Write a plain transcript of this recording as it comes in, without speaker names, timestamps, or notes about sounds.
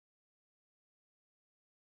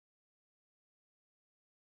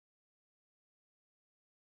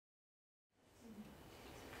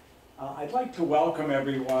I'd like to welcome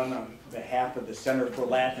everyone on behalf of the Center for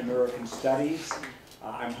Latin American Studies.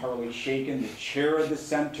 I'm Harley Shakin, the chair of the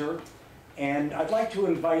center, and I'd like to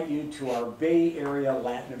invite you to our Bay Area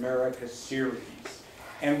Latin America series.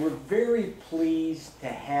 And we're very pleased to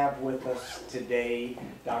have with us today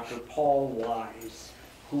Dr. Paul Wise,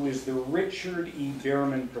 who is the Richard E.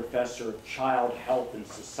 Behrman Professor of Child Health and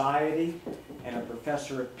Society and a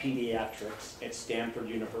professor of pediatrics at Stanford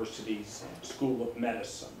University's School of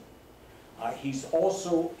Medicine. He's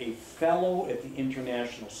also a fellow at the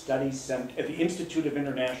International Studies Center, at the Institute of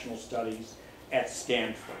International Studies at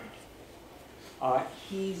Stanford.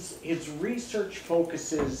 His research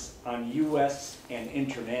focuses on U.S. and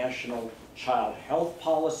international child health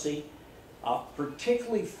policy,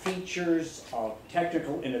 particularly features of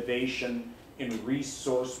technical innovation in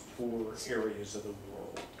resource-poor areas of the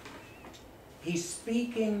world. He's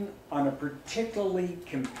speaking on a particularly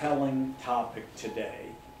compelling topic today: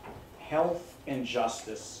 health and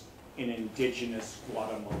justice in indigenous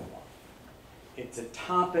Guatemala. It's a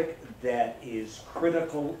topic that is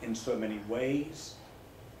critical in so many ways,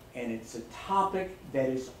 and it's a topic that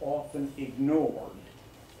is often ignored.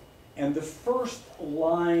 And the first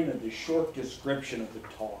line of the short description of the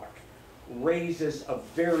talk raises a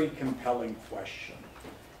very compelling question.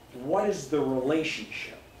 What is the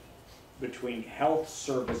relationship between health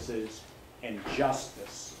services and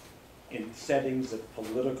justice in settings of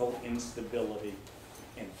political instability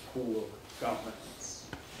and poor governance?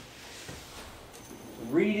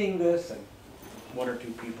 Reading this, and one or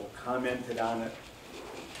two people commented on it,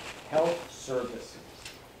 health services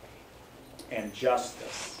and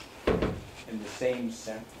justice in the same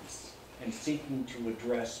sentence, and seeking to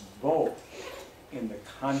address both in the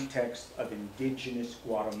context of indigenous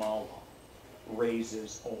Guatemala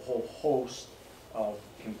raises a whole host of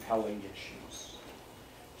compelling issues.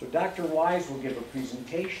 So Dr. Wise will give a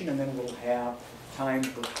presentation, and then we'll have time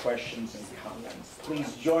for questions and comments.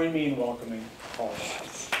 Please join me in welcoming Paul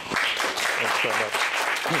Wise. Thanks so much.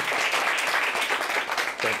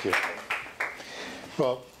 Thank you.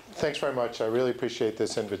 Well, thanks very much. I really appreciate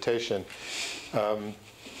this invitation.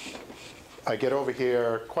 I get over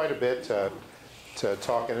here quite a bit to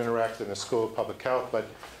talk and interact in the School of Public Health, but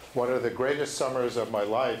one of the greatest summers of my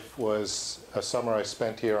life was a summer I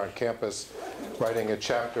spent here on campus writing a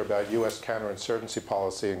chapter about U.S. counterinsurgency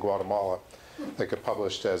policy in Guatemala that got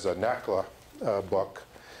published as a NACLA book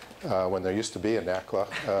when there used to be a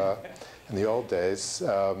NACLA in the old days.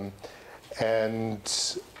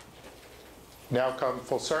 And now come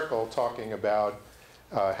full circle talking about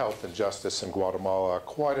health and justice in Guatemala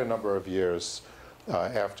quite a number of years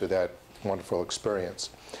after that wonderful experience.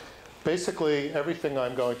 Basically, everything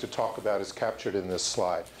I'm going to talk about is captured in this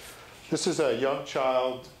slide. This is a young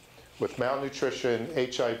child with malnutrition,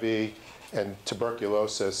 HIV, and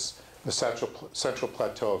tuberculosis in the central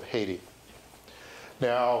plateau of Haiti.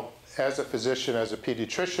 Now, as a physician, as a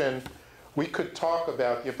pediatrician, we could talk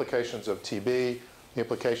about the implications of TB, the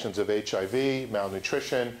implications of HIV,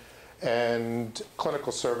 malnutrition, and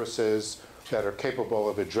clinical services that are capable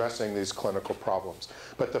of addressing these clinical problems.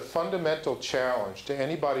 But the fundamental challenge to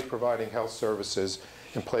anybody providing health services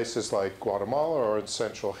in places like Guatemala or in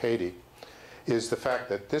central Haiti is the fact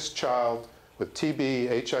that this child with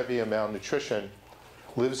TB, HIV, and malnutrition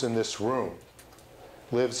lives in this room,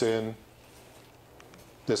 lives in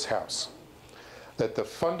this house. That the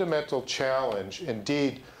fundamental challenge,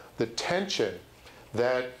 indeed the tension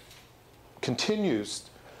that continues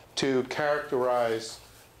to characterize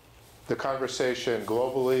the conversation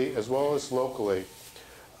globally as well as locally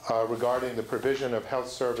regarding the provision of health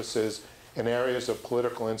services in areas of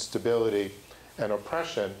political instability and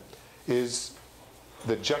oppression is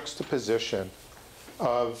the juxtaposition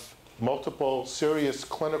of multiple serious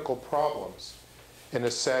clinical problems in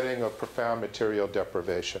a setting of profound material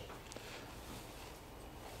deprivation.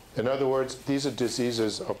 In other words, these are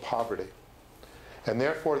diseases of poverty. And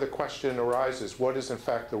therefore the question arises, what is in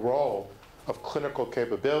fact the role of clinical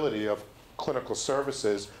capability, of clinical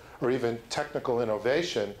services, or even technical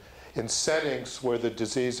innovation in settings where the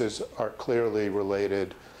diseases are clearly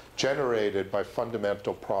related, generated by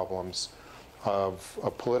fundamental problems of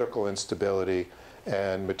political instability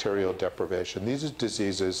and material deprivation. These are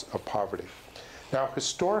diseases of poverty. Now,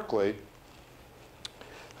 historically,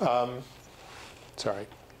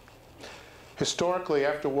 historically,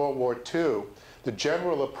 after World War II, the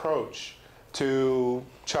general approach to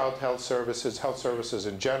child health services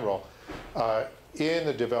in general, in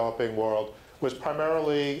the developing world was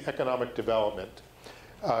primarily economic development.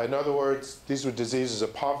 In other words, these were diseases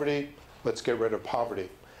of poverty, let's get rid of poverty.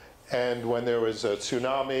 And when there was a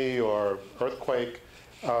tsunami or earthquake,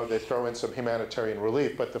 They throw in some humanitarian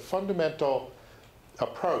relief. But the fundamental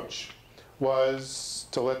approach was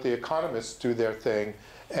to let the economists do their thing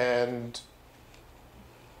and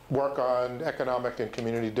work on economic and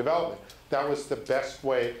community development. That was the best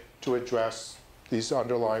way to address these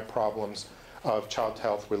underlying problems of child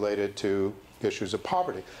health related to issues of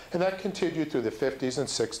poverty. And that continued through the 50s and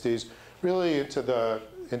 60s, really into the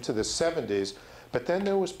 70s. But then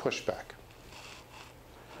there was pushback.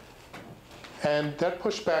 And that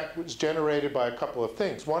pushback was generated by a couple of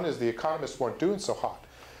things. One is the economists weren't doing so hot,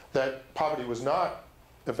 that poverty was not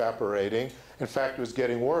evaporating. In fact, it was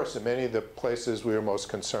getting worse in many of the places we were most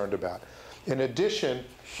concerned about. In addition,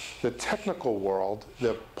 the technical world,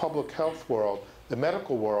 the public health world, the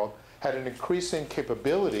medical world had an increasing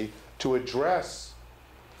capability to address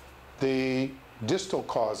the distal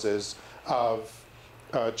causes of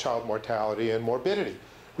child mortality and morbidity.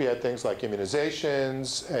 We had things like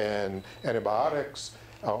immunizations and antibiotics,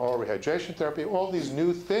 oral rehydration therapy, all these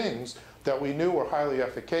new things that we knew were highly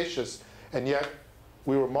efficacious, and yet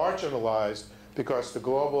we were marginalized because the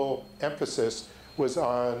global emphasis was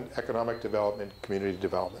on economic development, community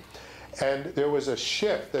development. And there was a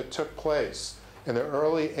shift that took place in the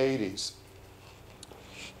early 80s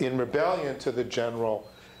in rebellion to the general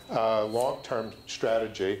long-term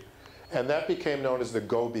strategy, and that became known as the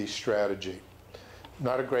GOBI strategy.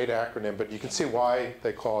 Not a great acronym, but you can see why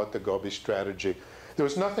they call it the GOBI strategy. There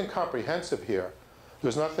was nothing comprehensive here. There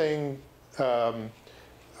was nothing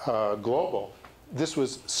global. This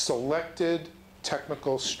was selected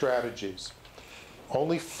technical strategies.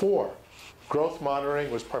 Only 4. Growth monitoring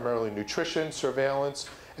was primarily nutrition surveillance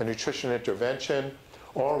and nutrition intervention,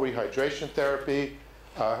 oral rehydration therapy.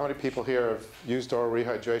 How many people here have used oral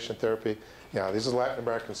rehydration therapy? Yeah, these are Latin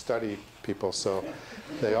American study people, so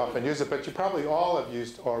they often use it. But you probably all have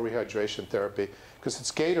used oral rehydration therapy because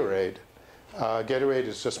it's Gatorade. Gatorade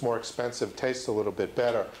is just more expensive, tastes a little bit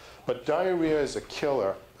better. But diarrhea is a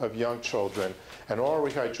killer of young children, and oral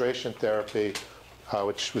rehydration therapy,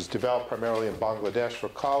 which was developed primarily in Bangladesh for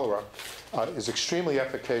cholera, is extremely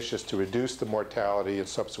efficacious to reduce the mortality and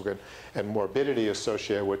subsequent and morbidity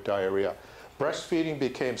associated with diarrhea. Breastfeeding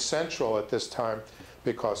became central at this time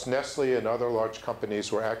because Nestle and other large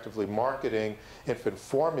companies were actively marketing infant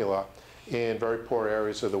formula in very poor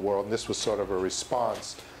areas of the world, and this was sort of a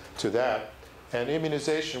response to that. And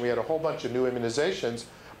immunization, we had a whole bunch of new immunizations,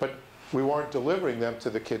 but we weren't delivering them to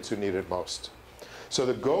the kids who needed most. So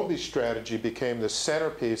the GOBI strategy became the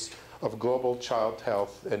centerpiece of global child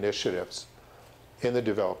health initiatives in the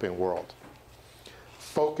developing world.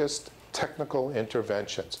 Focused technical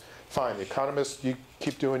interventions. Fine, the economists, you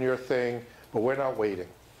keep doing your thing, but we're not waiting.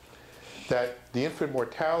 That the infant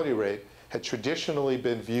mortality rate had traditionally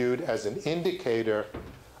been viewed as an indicator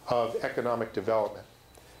of economic development.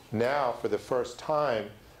 Now, for the first time,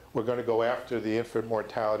 we're going to go after the infant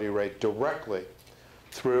mortality rate directly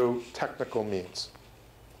through technical means.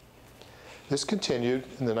 This continued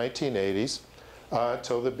in the 1980s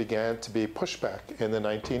until there began to be pushback in the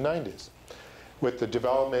 1990s. With the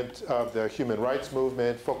development of the human rights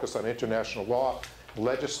movement, focus on international law,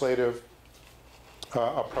 legislative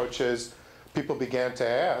approaches, people began to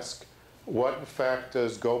ask, what in fact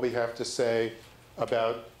does GOBI have to say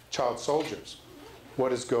about child soldiers? What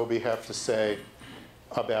does GOBI have to say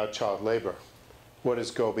about child labor? What does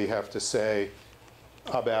GOBI have to say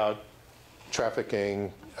about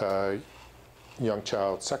trafficking young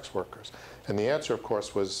child sex workers? And the answer, of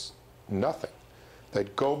course, was nothing.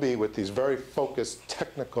 That GOBI, with these very focused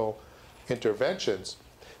technical interventions,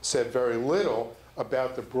 said very little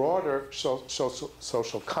about the broader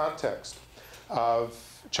social context of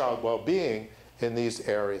child well-being in these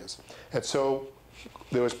areas. And so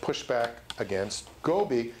there was pushback against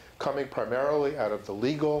GOBI coming primarily out of the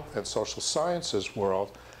legal and social sciences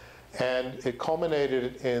world, and it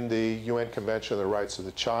culminated in the UN Convention on the Rights of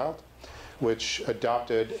the Child, which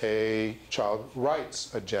adopted a child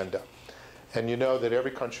rights agenda. And you know that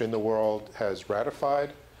every country in the world has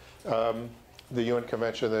ratified the UN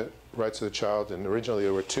Convention on the Rights of the Child, and originally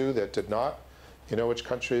there were 2 that did not. You know which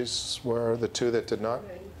countries were the 2 that did not?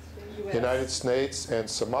 United States and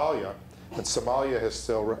Somalia. And Somalia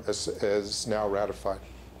has now ratified.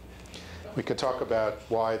 We can talk about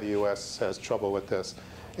why the US has trouble with this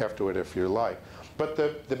afterward if you like. But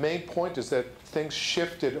the main point is that things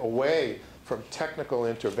shifted away from technical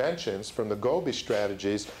interventions, from the GOBI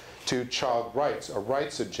strategies, to child rights, a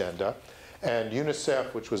rights agenda. And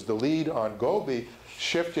UNICEF, which was the lead on GOBI,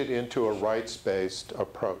 shifted into a rights-based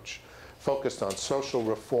approach, focused on social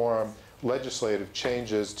reform, legislative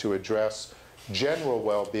changes to address general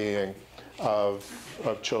well-being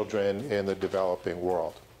of children in the developing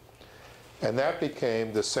world. And that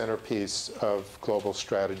became the centerpiece of global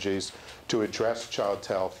strategies to address child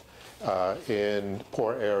health in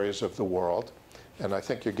poor areas of the world. And I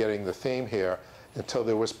think you're getting the theme here, until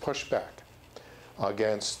there was pushback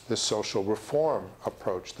against the social reform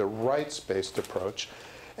approach, the rights-based approach.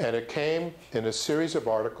 And it came in a series of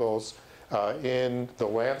articles in The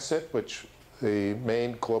Lancet, which the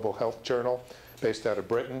main global health journal based out of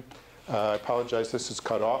Britain. I apologize, this is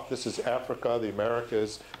cut off. This is Africa, the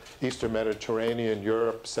Americas, Eastern Mediterranean,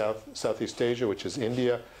 Europe, Southeast Asia, which is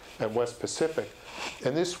India, and West Pacific.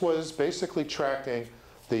 And this was basically tracking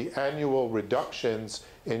the annual reductions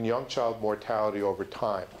in young child mortality over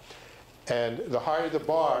time. And the higher the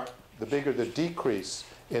bar, the bigger the decrease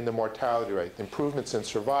in the mortality rate, improvements in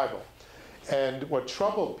survival. And what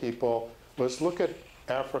troubled people was, look at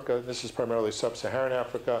Africa, this is primarily sub-Saharan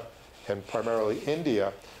Africa and primarily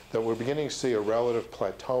India, that we're beginning to see a relative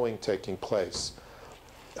plateauing taking place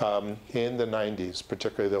in the 90s,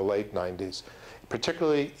 particularly the late 90s,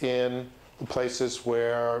 particularly in places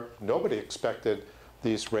where nobody expected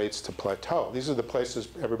these rates to plateau. These are the places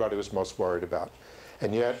everybody was most worried about.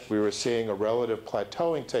 And yet we were seeing a relative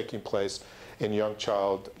plateauing taking place in young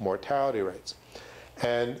child mortality rates.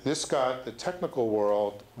 And this got the technical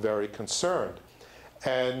world very concerned.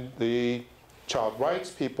 And the child rights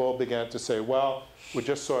people began to say, well, we're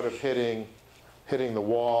just sort of hitting the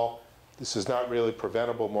wall. This is not really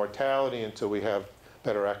preventable mortality until we have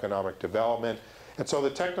better economic development. And so the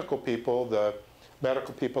technical people, the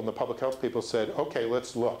medical people and the public health people said, okay,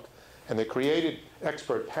 let's look. And they created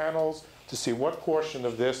expert panels to see what portion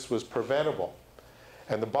of this was preventable.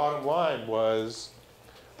 And the bottom line was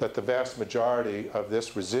that the vast majority of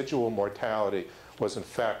this residual mortality was in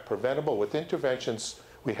fact preventable with interventions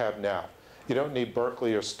we have now. You don't need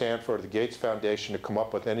Berkeley or Stanford or the Gates Foundation to come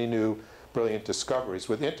up with any new brilliant discoveries.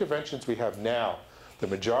 With interventions we have now, the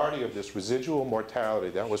majority of this residual mortality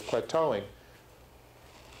that was plateauing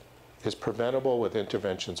is preventable with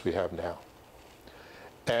interventions we have now.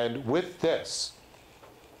 And with this,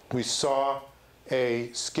 we saw a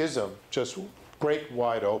schism just break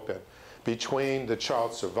wide open between the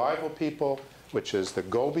child survival people, which is the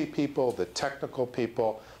GOBI people, the technical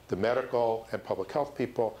people, the medical and public health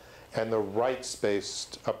people, and the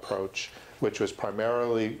rights-based approach, which was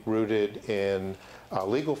primarily rooted in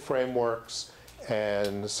legal frameworks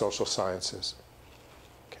and social sciences.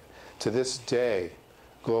 Okay. To this day,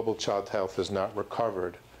 global child health has not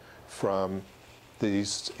recovered from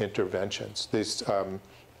these interventions, these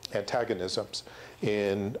antagonisms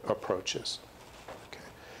in approaches. Okay.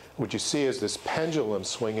 What you see is this pendulum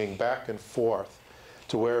swinging back and forth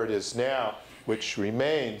to where it is now, which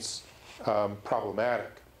remains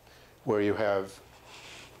problematic, where you have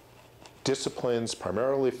disciplines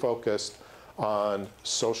primarily focused on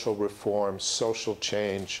social reform, social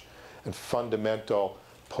change, and fundamental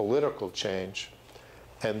political change,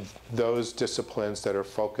 and those disciplines that are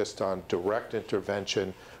focused on direct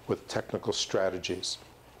intervention with technical strategies,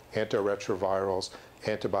 antiretrovirals,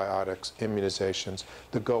 antibiotics, immunizations,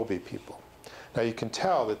 the GOBI people. Now you can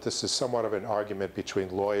tell that this is somewhat of an argument between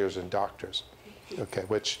lawyers and doctors, okay,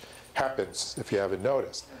 which happens if you haven't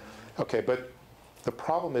noticed. Okay, but the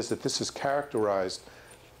problem is that this has characterized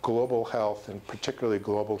global health, and particularly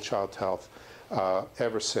global child health,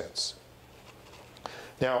 ever since.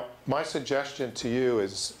 Now, my suggestion to you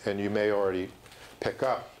is, and you may already pick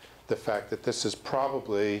up, the fact that this is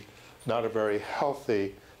probably not a very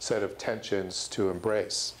healthy set of tensions to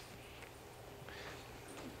embrace.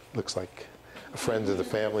 Looks like a friend of the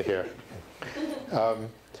family here.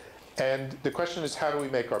 And the question is, how do we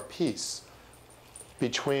make our peace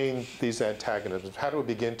between these antagonisms? How do we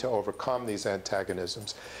begin to overcome these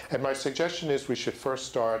antagonisms? And my suggestion is we should first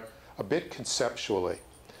start a bit conceptually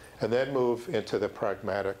and then move into the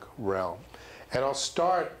pragmatic realm. And I'll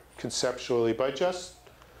start conceptually by just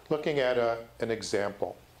looking at an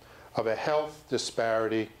example of a health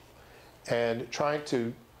disparity and trying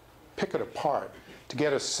to pick it apart to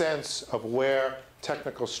get a sense of where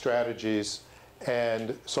technical strategies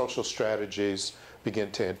and social strategies begin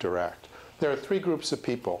to interact. There are three groups of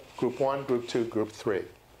people: group 1, group 2, group 3.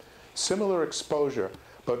 Similar exposure,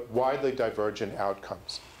 but widely divergent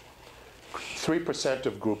outcomes. 3%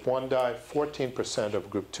 of group 1 die, 14% of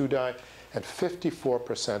group 2 die, and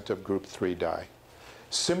 54% of group 3 die.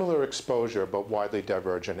 Similar exposure, but widely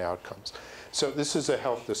divergent outcomes. So this is a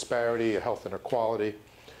health disparity, a health inequality.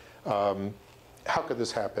 How could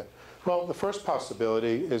this happen? Well, the first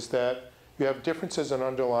possibility is that you have differences in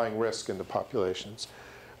underlying risk in the populations.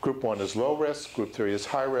 Group 1 is low risk, group 3 is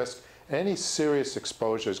high risk, Any serious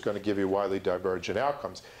exposure is going to give you widely divergent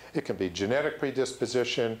outcomes. It can be genetic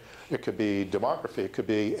predisposition, it could be demography, it could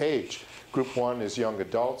be age. Group 1 is young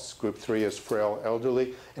adults, Group 3 is frail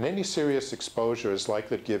elderly, and any serious exposure is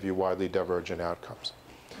likely to give you widely divergent outcomes.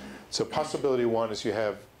 So possibility 1 is you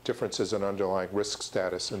have differences in underlying risk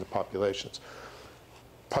status in the populations.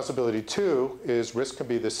 Possibility 2 is risk can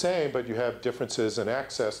be the same, but you have differences in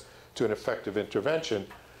access to an effective intervention.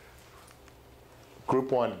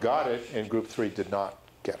 Group 1 got it, and Group 3 did not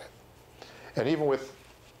get it. And even with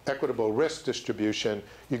equitable risk distribution,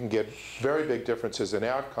 you can get very big differences in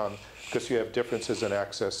outcome because you have differences in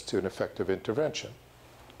access to an effective intervention.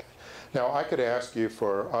 Okay. Now, I could ask you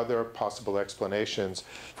for other possible explanations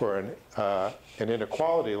for an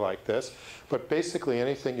inequality like this, but basically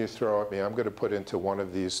anything you throw at me, I'm going to put into one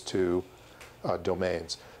of these two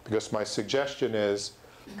domains. Because my suggestion is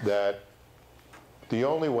that the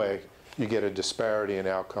only way you get a disparity in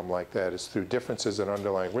outcome like that is through differences in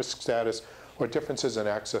underlying risk status or differences in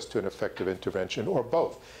access to an effective intervention, or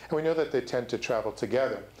both. And we know that they tend to travel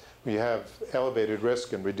together. We have elevated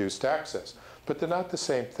risk and reduced access, but they're not the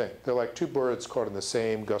same thing. They're like two birds caught in the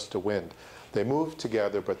same gust of wind. They move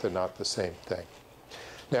together, but they're not the same thing.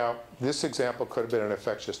 Now, this example could have been an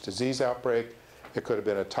infectious disease outbreak. It could have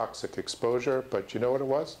been a toxic exposure, but you know what it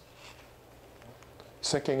was?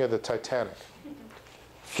 Sinking of the Titanic.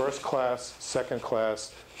 First class, second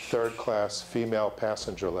class, third class, female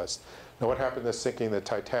passenger list. Now, what happened to sinking the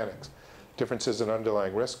Titanic? Differences in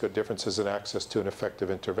underlying risk or differences in access to an effective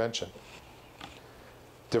intervention?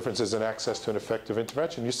 Differences in access to an effective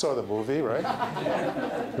intervention. You saw the movie, right?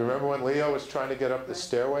 Remember when Leo was trying to get up the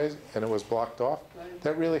stairways and it was blocked off?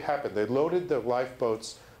 That really happened. They loaded the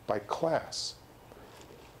lifeboats by class,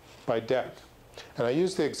 by deck. And I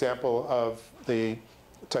use the example of the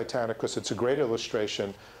Titanic because it's a great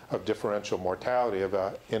illustration of differential mortality, of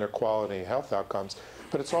inequality in health outcomes.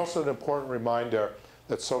 But it's also an important reminder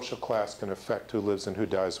that social class can affect who lives and who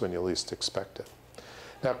dies when you least expect it.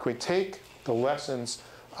 Now, can we take the lessons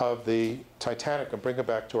of the Titanic and bring it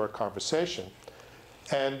back to our conversation?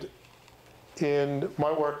 And in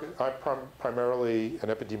my work, I'm primarily an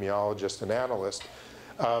epidemiologist and analyst,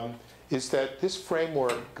 is that this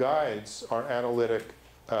framework guides our analytic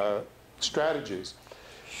strategies.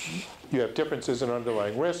 You have differences in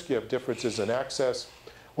underlying risk, you have differences in access.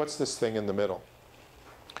 What's this thing in the middle?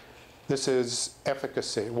 This is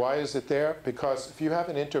efficacy. Why is it there? Because if you have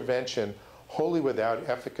an intervention wholly without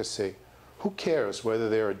efficacy, who cares whether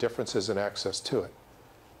there are differences in access to it?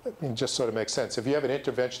 I mean, it just sort of makes sense. If you have an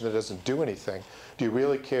intervention that doesn't do anything, do you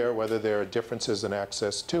really care whether there are differences in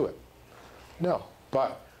access to it? No.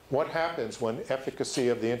 But what happens when efficacy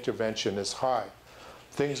of the intervention is high?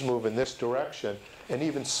 Things move in this direction, and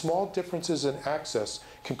even small differences in access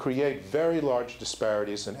can create very large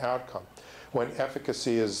disparities in outcome. When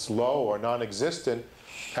efficacy is low or non-existent,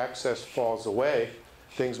 access falls away,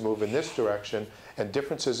 things move in this direction, and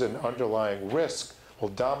differences in underlying risk will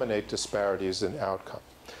dominate disparities in outcome.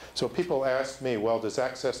 So people ask me, well, does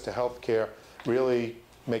access to health care really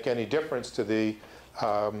make any difference to the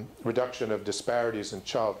reduction of disparities in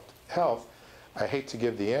child health? I hate to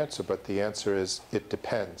give the answer, but the answer is it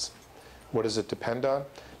depends. What does it depend on?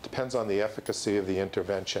 It depends on the efficacy of the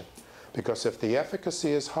intervention. Because if the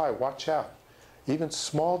efficacy is high, watch out. Even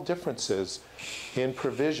small differences in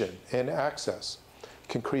provision, in access,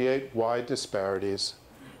 can create wide disparities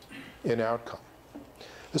in outcome.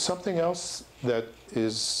 There's something else that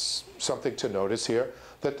is something to notice here,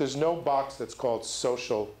 that there's no box that's called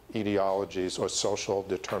social etiologies or social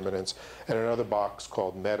determinants, and another box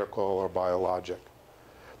called medical or biologic.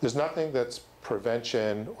 There's nothing that's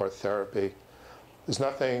prevention or therapy. There's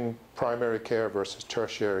nothing primary care versus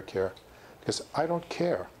tertiary care, because I don't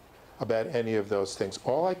care about any of those things.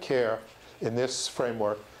 All I care in this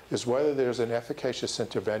framework is whether there's an efficacious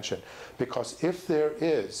intervention, because if there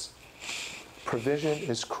is, provision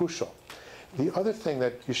is crucial. The other thing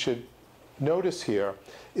that you should notice here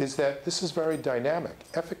is that this is very dynamic.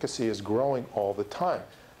 Efficacy is growing all the time.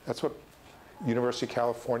 That's what University of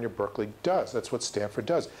California, Berkeley does. That's what Stanford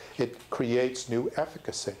does. It creates new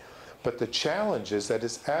efficacy. But the challenge is that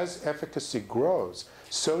as efficacy grows,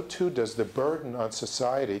 so too does the burden on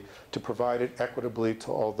society to provide it equitably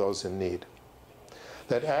to all those in need.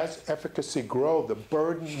 That as efficacy grows, the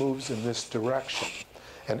burden moves in this direction,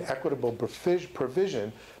 and equitable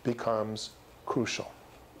provision becomes crucial.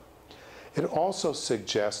 It also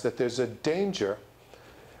suggests that there's a danger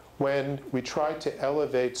when we try to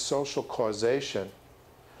elevate social causation,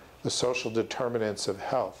 the social determinants of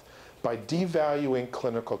health, by devaluing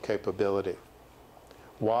clinical capability.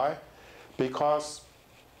 Why? Because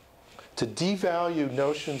to devalue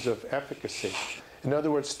notions of efficacy. In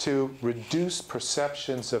other words, to reduce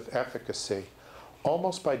perceptions of efficacy,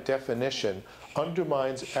 almost by definition,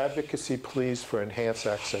 undermines advocacy pleas for enhanced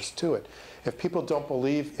access to it. If people don't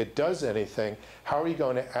believe it does anything, how are you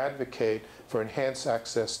going to advocate for enhanced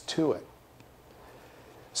access to it?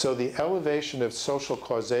 So the elevation of social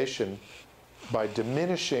causation by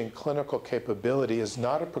diminishing clinical capability is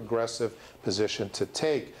not a progressive position to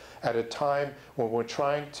take at a time when we're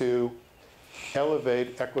trying to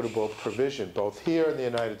elevate equitable provision, both here in the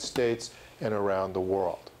United States and around the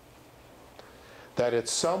world. That at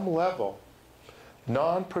some level,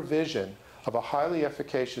 non-provision of a highly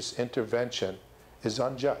efficacious intervention is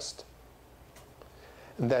unjust.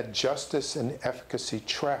 And that justice and efficacy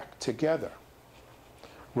track together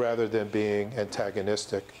rather than being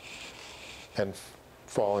antagonistic and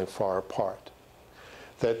falling far apart.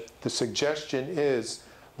 That the suggestion is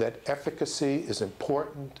that efficacy is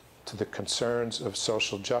important to the concerns of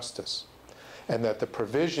social justice, and that the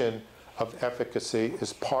provision of efficacy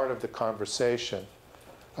is part of the conversation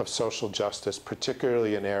of social justice,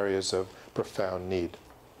 particularly in areas of profound need.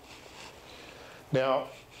 Now,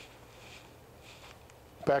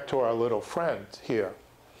 back to our little friend here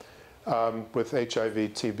with HIV,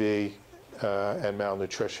 TB, and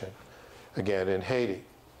malnutrition, again in Haiti.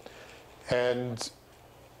 And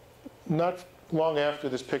not long after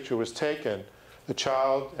this picture was taken, the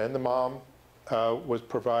child and the mom was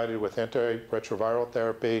provided with antiretroviral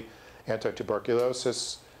therapy,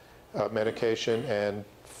 anti-tuberculosis medication, and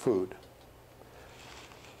food.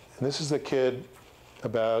 And this is the kid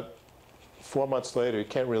about 4 months later. You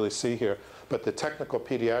can't really see here, but the technical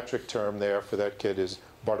pediatric term there for that kid is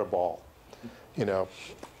butterball. You know,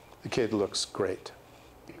 the kid looks great.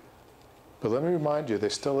 But let me remind you, they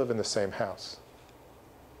still live in the same house.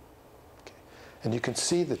 Okay. And you can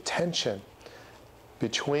see the tension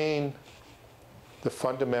between the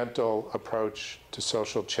fundamental approach to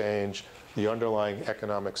social change, the underlying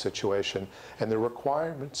economic situation, and the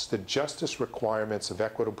requirements, the justice requirements of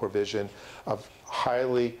equitable provision of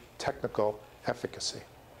highly technical efficacy.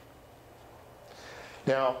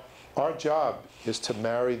 Now, our job is to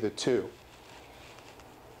marry the two.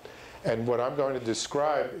 And what I'm going to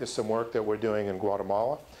describe is some work that we're doing in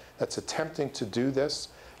Guatemala that's attempting to do this,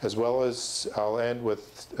 as well as I'll end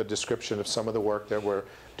with a description of some of the work that we're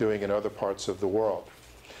doing in other parts of the world.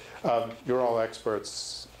 You're all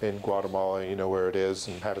experts in Guatemala. You know where it is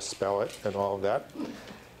and how to spell it and all of that.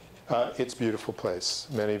 It's a beautiful place.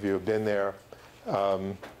 Many of you have been there.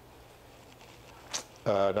 And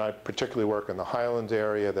I particularly work in the highland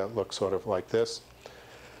area that looks sort of like this.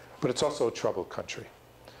 But it's also a troubled country.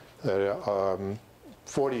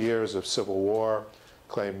 40 years of civil war,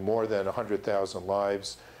 claimed more than 100,000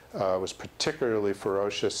 lives, was particularly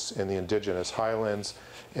ferocious in the indigenous highlands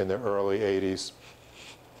in the early 80s.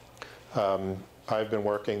 I've been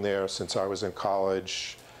working there since I was in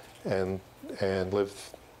college and lived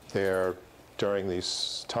there during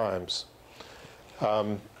these times.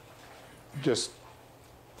 Just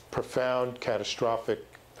profound, catastrophic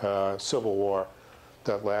civil war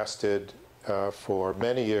that lasted for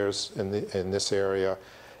many years in this area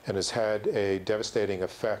and has had a devastating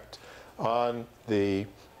effect on the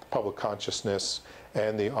public consciousness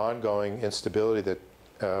and the ongoing instability that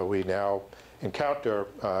we now encounter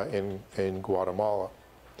in Guatemala.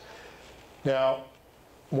 Now,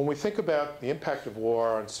 when we think about the impact of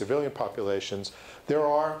war on civilian populations, there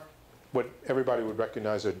are what everybody would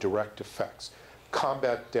recognize are direct effects.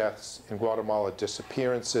 Combat deaths in Guatemala,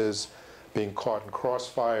 disappearances, being caught in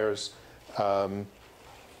crossfires.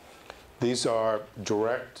 These are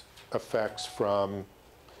direct effects from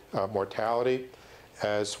mortality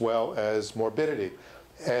as well as morbidity.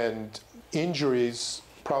 And injuries,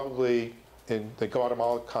 probably in the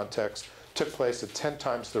Guatemala context, took place at 10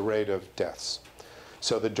 times the rate of deaths.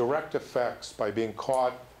 So the direct effects by being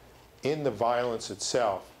caught in the violence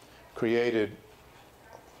itself created,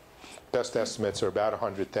 best estimates are about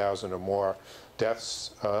 100,000 or more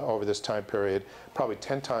deaths over this time period, probably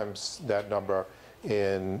 10 times that number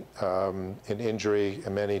in injury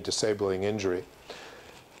and many disabling injury.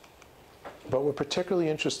 But we're particularly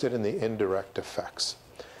interested in the indirect effects.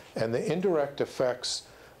 And the indirect effects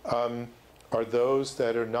are those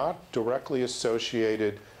that are not directly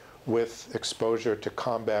associated with exposure to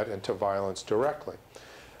combat and to violence directly,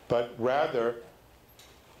 but rather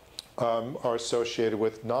are associated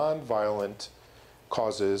with nonviolent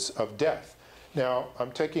causes of death. Now,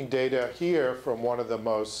 I'm taking data here from one of the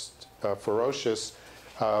most ferocious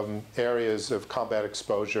areas of combat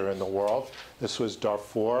exposure in the world. This was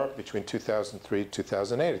Darfur between 2003 and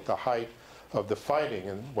 2008, at the height of the fighting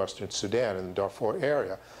in Western Sudan in the Darfur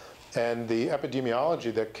area. And the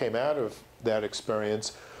epidemiology that came out of that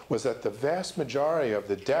experience was that the vast majority of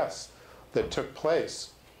the deaths that took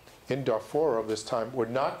place in Darfur of this time were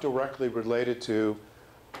not directly related to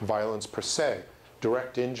violence per se,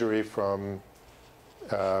 direct injury from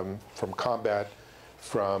combat,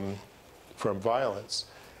 from violence.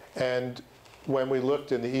 And when we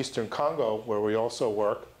looked in the Eastern Congo, where we also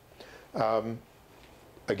work,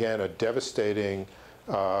 again, a devastating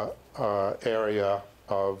area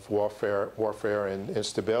of warfare and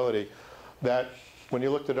instability, that when you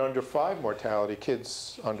looked at under 5 mortality,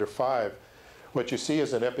 kids under 5, what you see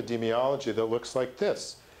is an epidemiology that looks like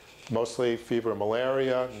this. Mostly fever and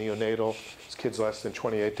malaria, neonatal, kids less than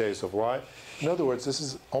 28 days of life. In other words,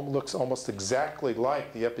 this looks almost exactly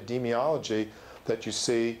like the epidemiology that you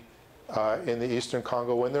see in the Eastern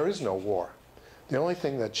Congo when there is no war. The only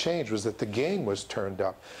thing that changed was that the gain was turned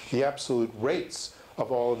up. The absolute rates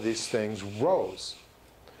of all of these things rose.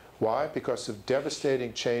 Why? Because of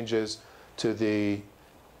devastating changes to the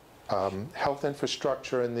health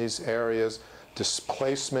infrastructure in these areas,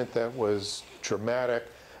 displacement that was dramatic,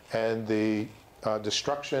 and the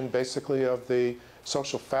destruction, basically, of the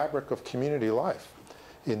social fabric of community life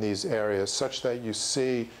in these areas, such that you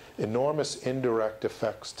see enormous indirect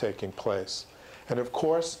effects taking place. And of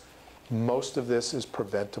course, most of this is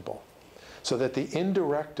preventable. So that the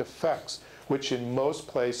indirect effects, which in most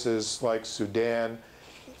places like Sudan,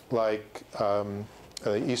 like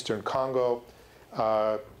the Eastern Congo,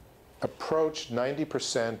 approached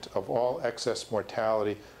 90% of all excess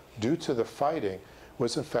mortality due to the fighting,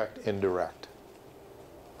 was in fact indirect.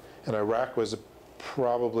 And Iraq was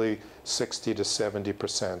probably 60 to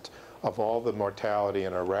 70% of all the mortality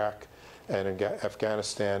in Iraq and in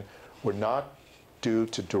Afghanistan were not due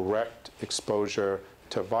to direct exposure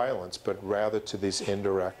to violence, but rather to these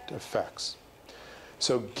indirect effects.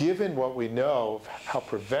 So given what we know of how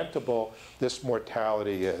preventable this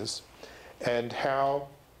mortality is, and how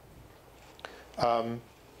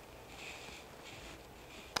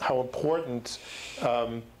important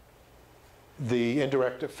the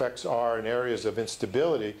indirect effects are in areas of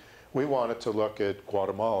instability, we wanted to look at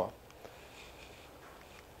Guatemala.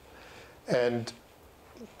 And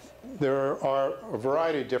there are a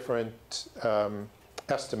variety of different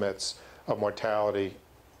estimates of mortality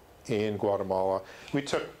in Guatemala. We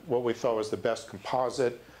took what we thought was the best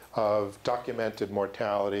composite of documented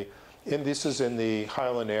mortality. And this is in the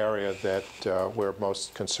highland area that we're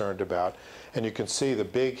most concerned about. And you can see the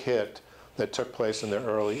big hit that took place in the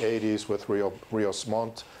early 80s with Rios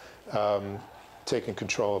Montt taking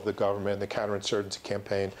control of the government, the counterinsurgency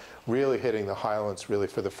campaign really hitting the highlands really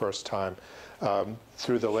for the first time.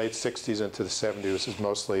 Through the late 60s into the 70s, it was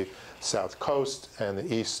mostly south coast and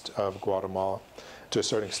the east of Guatemala, to a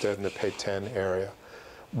certain extent in the Petén area.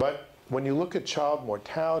 But when you look at child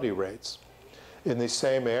mortality rates in the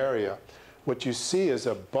same area, what you see is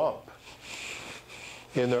a bump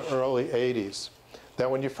in the early 80s. That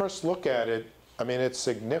when you first look at it, I mean, it's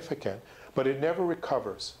significant, but it never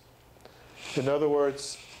recovers. In other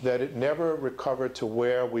words, that it never recovered to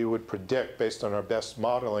where we would predict, based on our best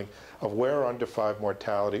modeling, of where under 5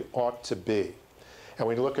 mortality ought to be. And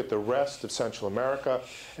when you look at the rest of Central America,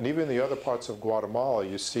 and even the other parts of Guatemala,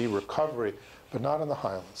 you see recovery, but not in the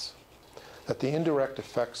highlands. That the indirect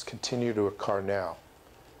effects continue to occur now.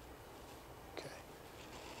 Okay.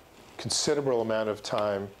 Considerable amount of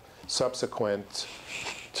time subsequent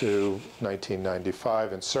to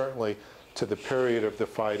 1995, and certainly to the period of the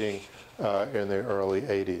fighting in the early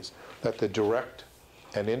 80s, that the direct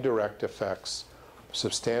and indirect effects are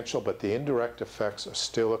substantial, but the indirect effects are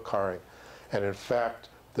still occurring. And in fact,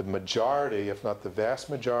 the majority, if not the vast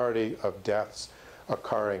majority, of deaths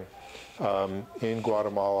occurring in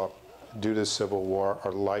Guatemala due to civil war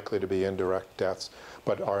are likely to be indirect deaths,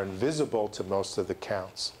 but are invisible to most of the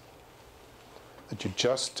counts. That you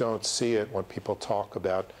just don't see it when people talk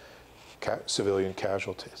about civilian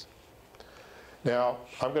casualties. Now,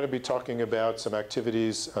 I'm going to be talking about some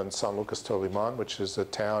activities on San Lucas Toliman, which is a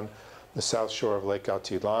town on the south shore of Lake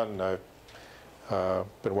Altilan. And I've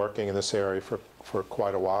been working in this area for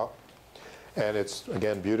quite a while. And it's,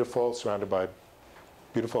 again, beautiful, surrounded by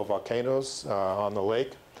beautiful volcanoes on the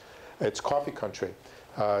lake. It's coffee country.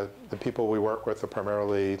 The people we work with are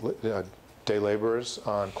primarily day laborers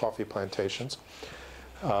on coffee plantations.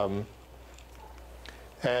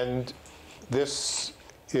 And this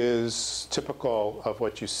is typical of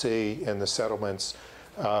what you see in the settlements,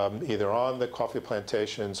 either on the coffee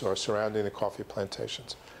plantations or surrounding the coffee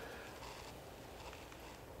plantations.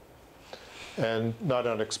 And not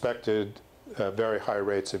unexpected, very high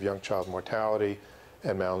rates of young child mortality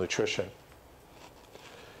and malnutrition.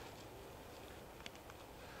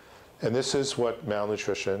 And this is what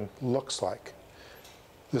malnutrition looks like.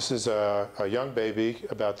 This is a young baby,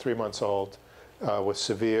 about 3 months old, with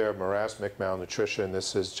severe marasmic malnutrition.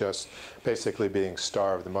 This is just basically being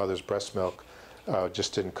starved. The mother's breast milk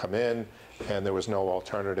just didn't come in, and there was no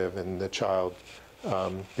alternative, and the child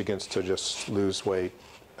begins to just lose weight.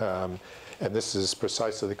 And this is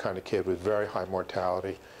precisely the kind of kid with very high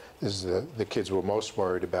mortality. This is the kids we're most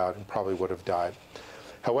worried about and probably would have died.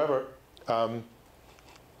 However,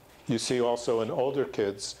 you see also in older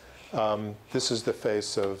kids, this is the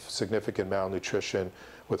face of significant malnutrition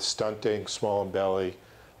with stunting, swollen belly.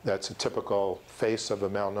 That's a typical face of a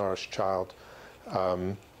malnourished child.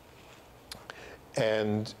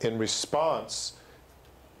 And in response,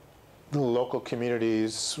 the local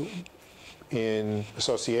communities, in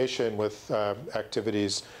association with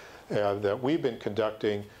activities that we've been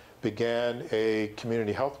conducting, began a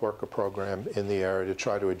community health worker program in the area to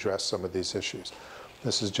try to address some of these issues.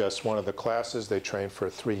 This is just one of the classes. They train for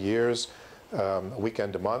 3 years, a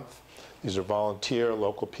weekend a month. These are volunteer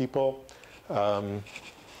local people,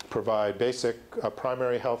 provide basic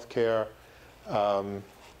primary health care,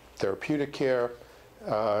 therapeutic care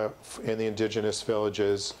in the indigenous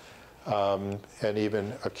villages, and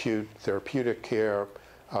even acute therapeutic care,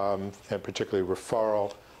 and particularly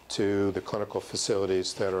referral to the clinical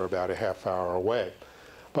facilities that are about a half hour away.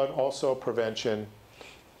 But also prevention,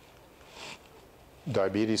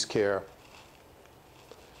 diabetes care,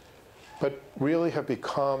 but really have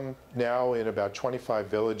become now in about 25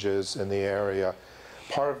 villages in the area,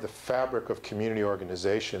 part of the fabric of community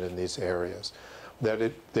organization in these areas.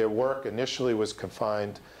 Their work initially was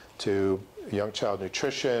confined to young child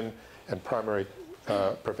nutrition and primary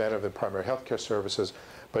preventive and primary health care services,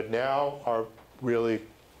 but now are really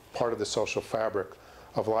part of the social fabric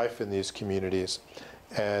of life in these communities,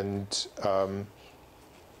 and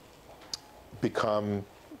become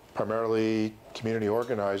primarily community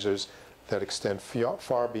organizers that extend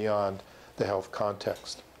far beyond the health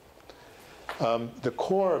context. The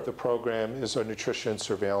core of the program is our nutrition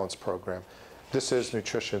surveillance program. This is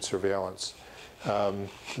nutrition surveillance.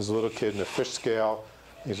 There's a little kid in a fish scale.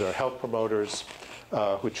 These are health promoters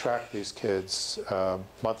who track these kids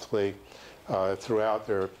monthly throughout.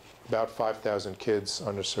 There are about 5,000 kids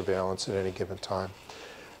under surveillance at any given time.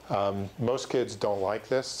 Most kids don't like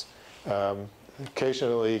this.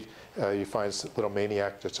 Occasionally, you find a little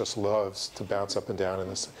maniac that just loves to bounce up and down, and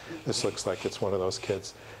this looks like it's one of those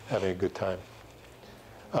kids having a good time.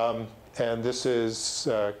 And this is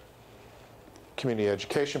community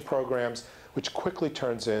education programs, which quickly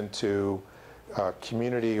turns into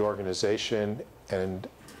community organization, and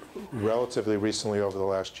relatively recently over the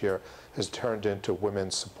last year has turned into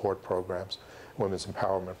women's support programs, women's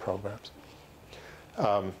empowerment programs.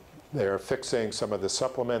 They're fixing some of the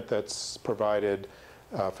supplement that's provided.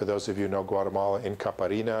 For those of you who know Guatemala,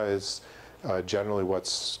 incaparina is generally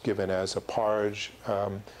what's given as a porridge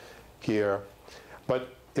here.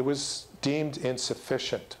 But it was deemed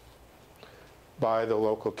insufficient by the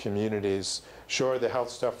local communities. Sure, the health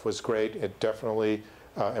stuff was great. It definitely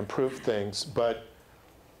improved things, but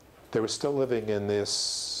they were still living in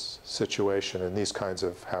this situation, in these kinds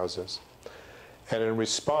of houses. And in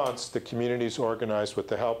response, the communities organized with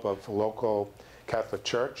the help of the local Catholic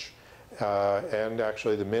Church and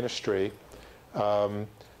actually the ministry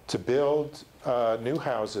to build new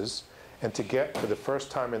houses and to get, for the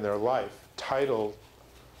first time in their life, title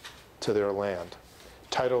to their land,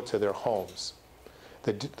 title to their homes.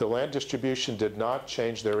 The land distribution did not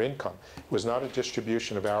change their income. It was not a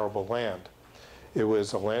distribution of arable land. It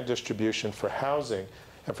was a land distribution for housing,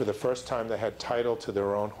 and for the first time they had title to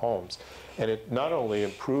their own homes. And it not only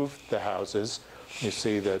improved the houses, you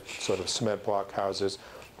see that sort of cement block houses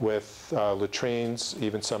with latrines,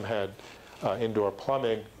 even some had indoor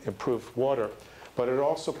plumbing, improved water, but it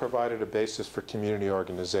also provided a basis for community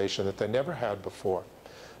organization that they never had before,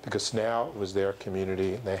 because now it was their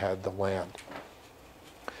community and they had the land.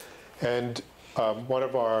 And one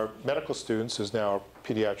of our medical students, who's now a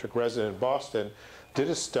pediatric resident in Boston, did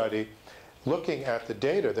a study looking at the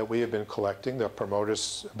data that we have been collecting, the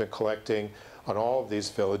promoters have been collecting on all of these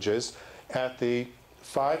villages, at the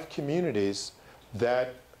 5 communities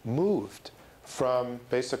that moved from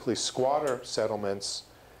basically squatter settlements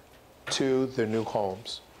to the new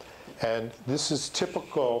homes. And this is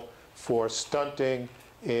typical for stunting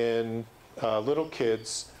in little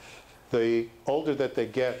kids. The older that they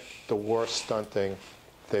get, the worse stunting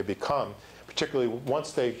they become. Particularly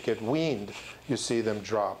once they get weaned, you see them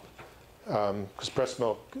drop. Because breast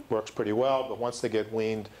milk works pretty well, but once they get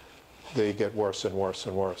weaned, they get worse and worse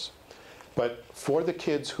and worse. But for the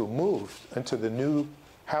kids who moved into the new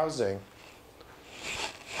housing,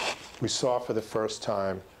 we saw for the first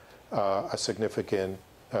time a significant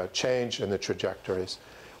change in the trajectories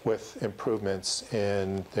with improvements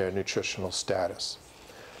in their nutritional status.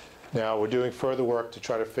 Now, we're doing further work to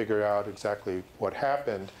try to figure out exactly what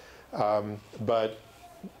happened, but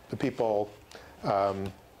the people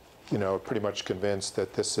are pretty much convinced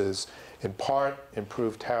that this is in part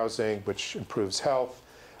improved housing, which improves health,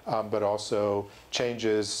 but also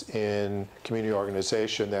changes in community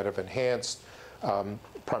organization that have enhanced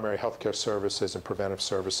primary healthcare services and preventive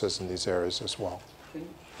services in these areas as well. Can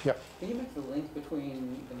you make the link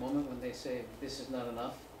between the moment when they say this is not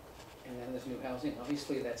enough and then there's new housing?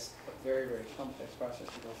 Obviously, that's a very, very complex process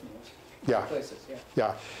to go from those places.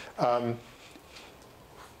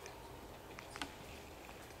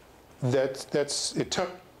 It took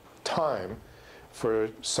time for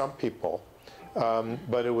some people,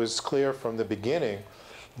 but it was clear from the beginning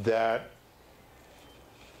that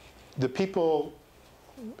the people,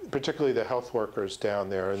 particularly the health workers down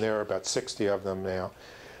there, and there are about 60 of them now,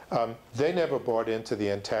 they never bought into the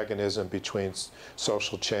antagonism between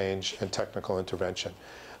social change and technical intervention.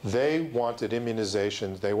 They wanted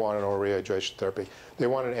immunizations, they wanted oral rehydration therapy, they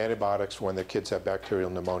wanted antibiotics for when their kids have bacterial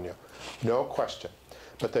pneumonia. No question.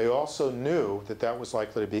 But they also knew that that was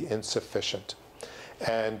likely to be insufficient.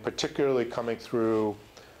 And particularly coming through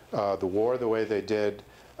the war the way they did,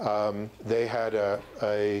 they had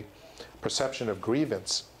a perception of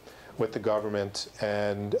grievance with the government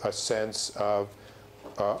and a sense of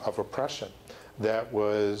oppression that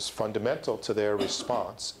was fundamental to their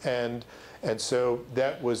response. And so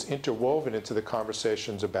that was interwoven into the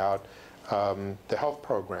conversations about the health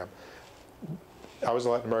program. I was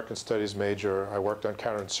a Latin American studies major. I worked on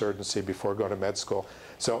counterinsurgency before going to med school.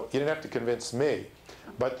 So you didn't have to convince me.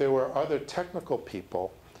 But there were other technical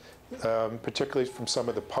people, particularly from some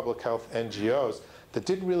of the public health NGOs, that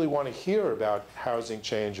didn't really want to hear about housing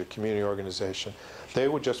change or community organization. They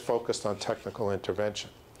were just focused on technical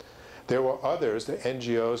intervention. There were others, the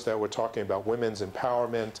NGOs, that were talking about women's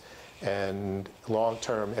empowerment and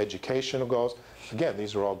long-term educational goals. Again,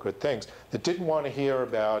 these are all good things. That didn't want to hear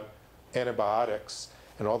about antibiotics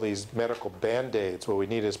and all these medical band-aids. What we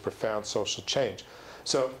need is profound social change.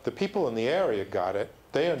 So the people in the area got it.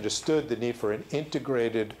 They understood the need for an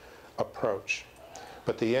integrated approach.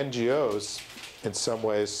 But the NGOs, in some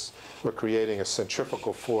ways, were creating a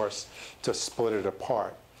centrifugal force to split it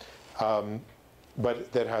apart.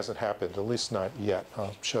 But that hasn't happened, at least not yet.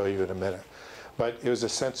 I'll show you in a minute. But it was a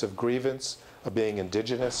sense of grievance of being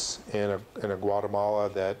indigenous in a Guatemala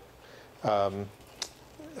that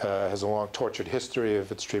has a long tortured history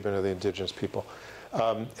of its treatment of the indigenous people.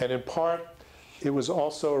 And in part, it was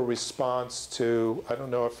also a response to, I don't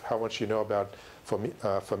know how much you know about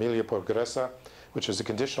Familia Progresa, which is a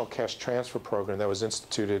conditional cash transfer program that was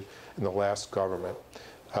instituted in the last government.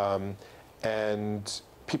 And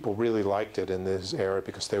people really liked it in this area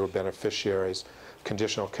because they were beneficiaries,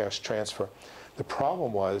 conditional cash transfer. The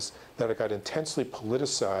problem was that it got intensely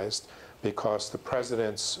politicized because the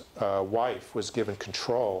president's wife was given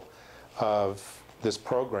control of this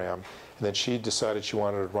program, and then she decided she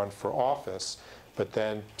wanted to run for office, but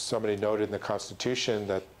then somebody noted in the Constitution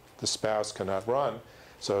that the spouse cannot run,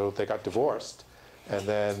 so they got divorced. And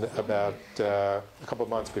then about a couple of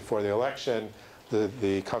months before the election,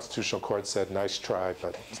 the Constitutional Court said, nice try,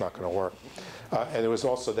 but it's not going to work. And there was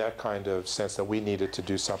also that kind of sense that we needed to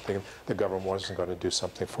do something. The government wasn't going to do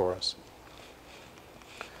something for us.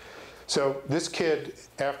 So this kid,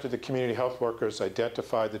 after the community health workers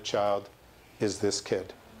identified the child, is this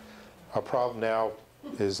kid. Our problem now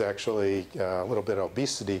is actually a little bit of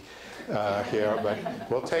obesity here, but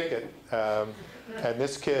we'll take it. And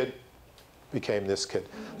this kid became this kid.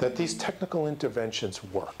 That these technical interventions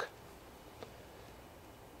work.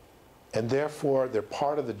 And therefore, they're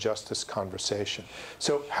part of the justice conversation.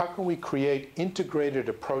 So how can we create integrated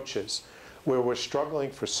approaches where we're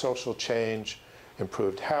struggling for social change,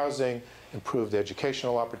 improved housing, improved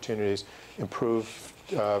educational opportunities, improved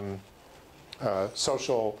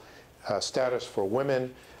social status for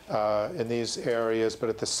women in these areas, but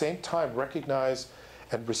at the same time recognize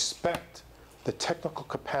and respect the technical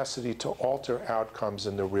capacity to alter outcomes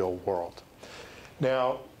in the real world.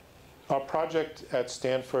 Now, our project at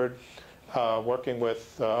Stanford, working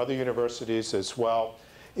with other universities as well,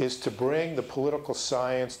 is to bring the political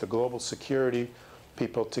science, the global security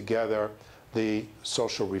people together, the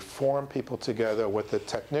social reform people together with the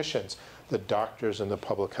technicians, the doctors and the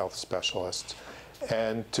public health specialists.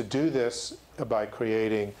 And to do this by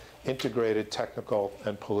creating integrated technical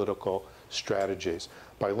and political strategies,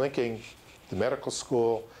 by linking the medical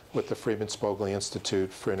school with the Freeman-Spogli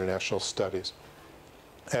Institute for International Studies.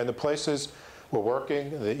 And the places We're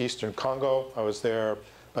working in the Eastern Congo. I was there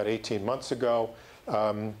about 18 months ago,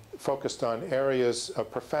 focused on areas of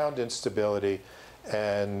profound instability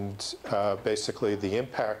and basically the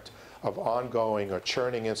impact of ongoing or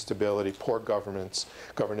churning instability, poor governance,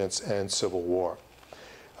 and civil war.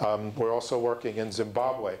 We're also working in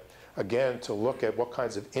Zimbabwe, again, to look at what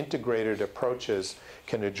kinds of integrated approaches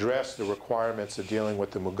can address the requirements of dealing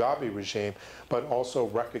with the Mugabe regime, but also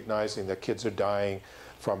recognizing that kids are dying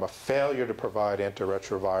from a failure to provide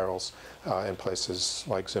antiretrovirals in places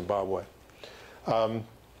like Zimbabwe.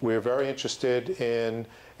 We're very interested in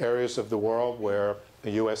areas of the world where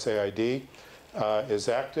the USAID is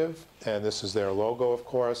active, and this is their logo, of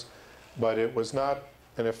course, but it was not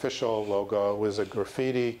an official logo. It was a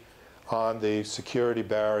graffiti on the security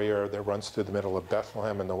barrier that runs through the middle of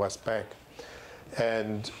Bethlehem and the West Bank.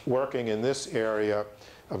 And working in this area,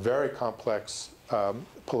 a very complex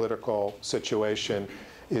political situation,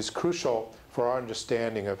 is crucial for our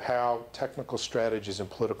understanding of how technical strategies and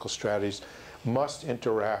political strategies must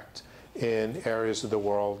interact in areas of the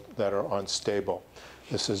world that are unstable.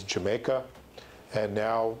 This is Jamaica, and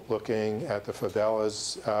now looking at the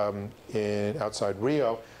favelas outside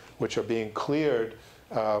Rio, which are being cleared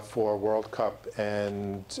for World Cup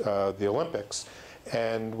and the Olympics.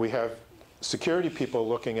 And we have security people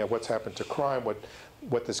looking at what's happened to crime,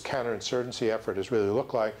 what this counterinsurgency effort has really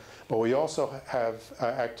looked like, but we also have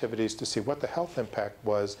activities to see what the health impact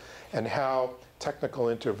was and how technical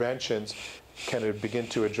interventions can begin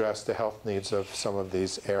to address the health needs of some of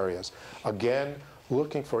these areas. Again,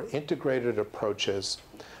 looking for integrated approaches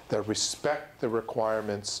that respect the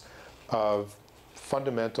requirements of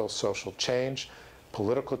fundamental social change,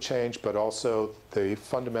 political change, but also the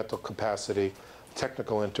fundamental capacity,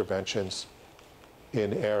 technical interventions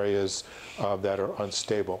in areas that are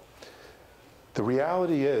unstable. The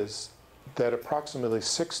reality is that approximately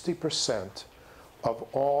 60% of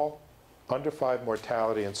all under 5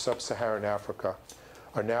 mortality in sub-Saharan Africa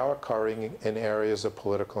are now occurring in areas of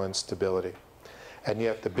political instability. And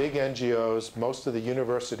yet the big NGOs, most of the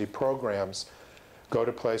university programs, go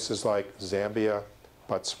to places like Zambia,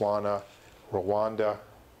 Botswana, Rwanda.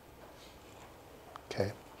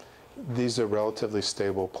 Okay. These are relatively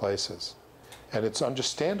stable places. And it's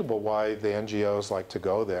understandable why the NGOs like to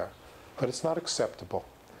go there, but it's not acceptable.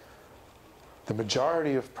 The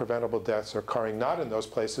majority of preventable deaths are occurring not in those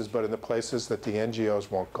places, but in the places that the NGOs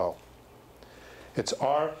won't go. It's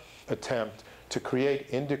our attempt to create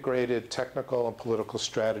integrated technical and political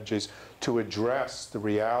strategies to address the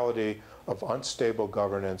reality of unstable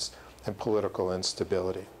governance and political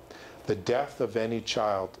instability. The death of any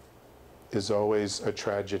child is always a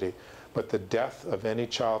tragedy, but the death of any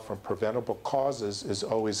child from preventable causes is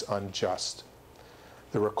always unjust.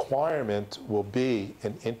 The requirement will be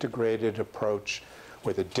an integrated approach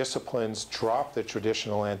where the disciplines drop the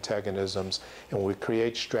traditional antagonisms and we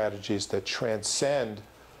create strategies that transcend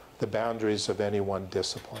the boundaries of any one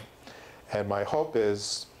discipline. And my hope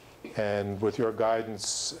is, and with your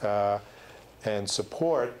guidance and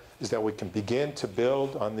support, is that we can begin to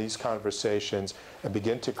build on these conversations and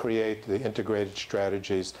begin to create the integrated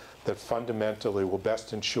strategies that fundamentally will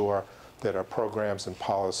best ensure that our programs and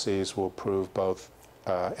policies will prove both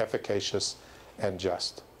efficacious and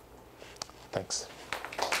just. Thanks.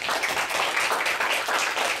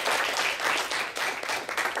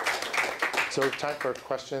 So we have time for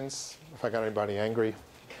questions, if I got anybody angry,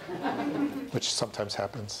 which sometimes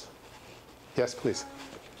happens. Yes, please.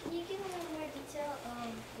 Can you give a little more detail on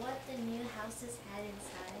what the new houses had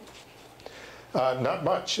inside? Not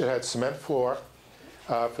much. It had cement floor.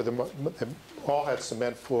 They all had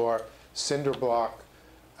cement floor, cinder block.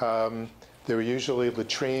 There were usually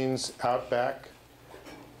latrines out back,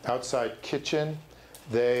 outside kitchen.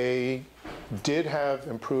 They did have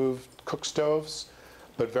improved cook stoves,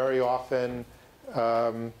 but very often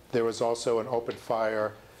there was also an open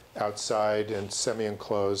fire outside and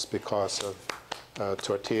semi-enclosed because of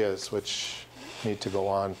tortillas, which need to go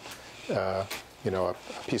on, a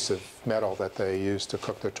piece of metal that they use to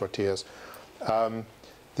cook their tortillas.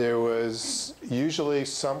 There was usually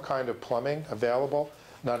some kind of plumbing available,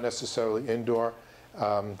 not necessarily indoor.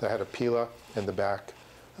 They had a pila in the back.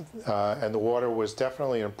 And the water was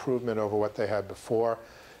definitely an improvement over what they had before,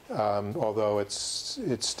 although it's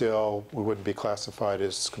still, we wouldn't be classified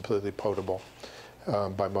as completely potable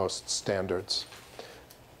by most standards.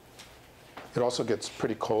 It also gets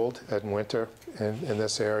pretty cold in winter in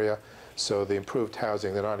this area, so the improved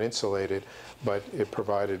housing, they're not insulated, but it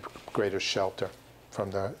provided greater shelter from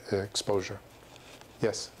the exposure.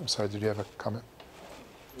 Yes, I'm sorry, did you have a comment?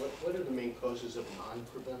 What are the main causes of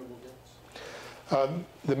non-preventable deaths?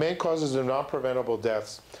 The main causes of non-preventable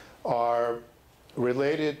deaths are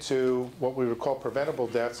related to what we would call preventable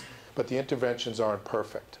deaths, but the interventions aren't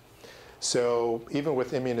perfect. So even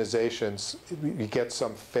with immunizations, you get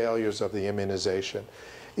some failures of the immunization.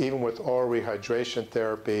 Even with oral rehydration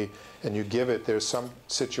therapy, and you give it, there's some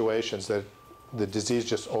situations that the disease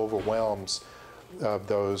just overwhelms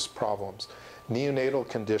those problems. Neonatal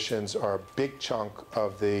conditions are a big chunk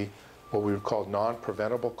of the, what we would call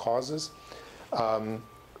non-preventable causes,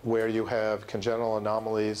 where you have congenital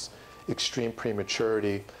anomalies, extreme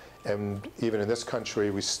prematurity, and even in this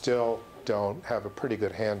country, we still don't have a pretty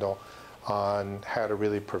good handle on how to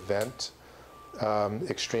really prevent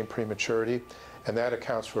extreme prematurity, and that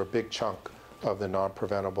accounts for a big chunk of the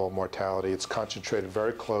non-preventable mortality. It's concentrated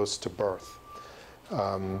very close to birth.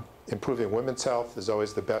 Improving women's health is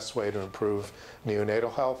always the best way to improve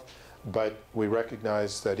neonatal health, but we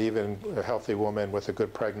recognize that even a healthy woman with a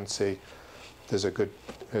good pregnancy, there's a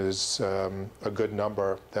good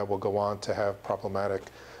number that will go on to have problematic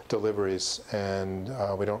deliveries, and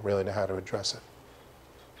we don't really know how to address it.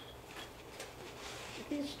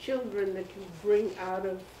 These children that you bring out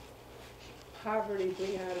of poverty,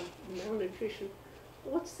 bring out of malnutrition,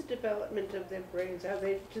 what's the development of their brains?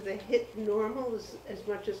 Do they hit normal as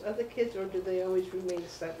much as other kids, or do they always remain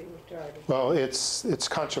slightly retarded? Well, it's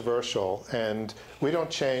controversial, and we don't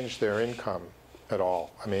change their income at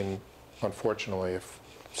all. I mean, unfortunately,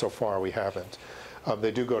 so far we haven't.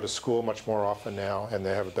 They do go to school much more often now, and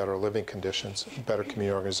they have better living conditions, better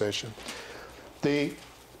community organization.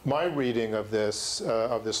 My reading of this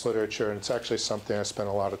literature, and it's actually something I spent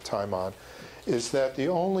a lot of time on, is that the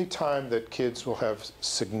only time that kids will have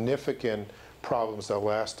significant problems that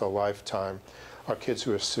last a lifetime are kids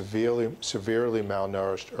who are severely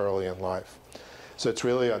malnourished early in life. So it's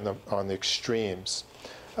really on the extremes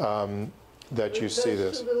that you see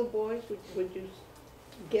this. Those two little boys, would you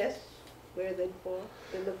guess where they'd fall?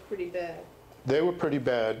 They look pretty bad. They were pretty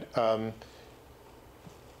bad.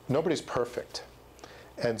 Nobody's perfect.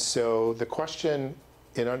 And so the question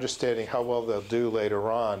in understanding how well they'll do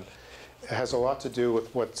later on has a lot to do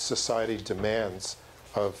with what society demands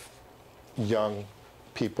of young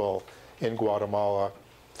people in Guatemala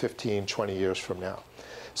 15, 20 years from now.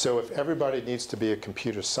 So if everybody needs to be a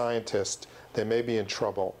computer scientist, they may be in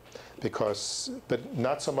trouble but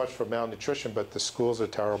not so much for malnutrition, but the schools are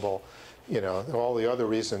terrible, all the other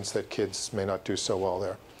reasons that kids may not do so well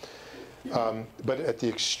there. But at the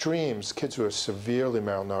extremes, kids who are severely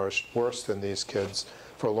malnourished, worse than these kids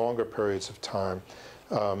for longer periods of time,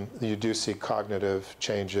 you do see cognitive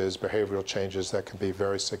changes, behavioral changes that can be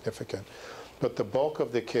very significant. But the bulk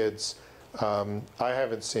of the kids, I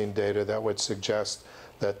haven't seen data that would suggest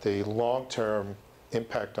that the long-term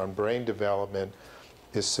impact on brain development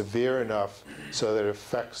is severe enough so that it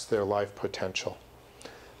affects their life potential.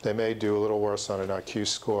 They may do a little worse on an IQ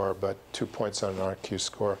score, but 2 points on an IQ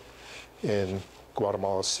score in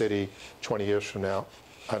Guatemala City 20 years from now,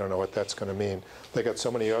 I don't know what that's going to mean. They got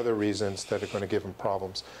so many other reasons that are going to give them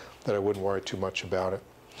problems that I wouldn't worry too much about it.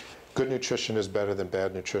 Good nutrition is better than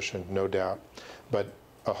bad nutrition, no doubt, but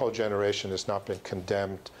a whole generation has not been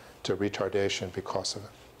condemned to retardation because of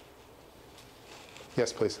it.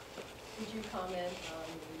 Yes, please. Could you comment on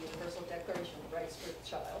the Universal Declaration of Rights for the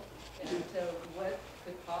Child, and what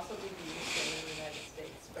could possibly be missing in the United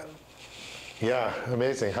States from? Yeah,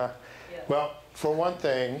 amazing, huh? Yeah. Well, for one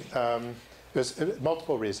thing, there's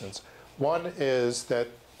multiple reasons. One is that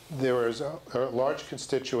there was a large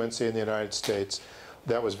constituency in the United States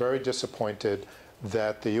that was very disappointed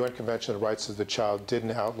that the UN Convention on the Rights of the Child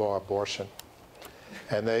didn't outlaw abortion.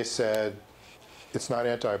 And they said, it's not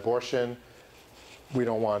anti-abortion, we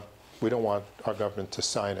don't want our government to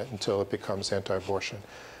sign it until it becomes anti-abortion.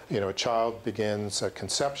 A child begins at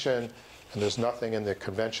conception, and there's nothing in the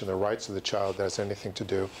Convention on the Rights of the Child that has anything to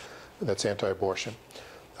do that's anti-abortion.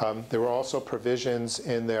 There were also provisions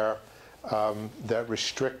in there that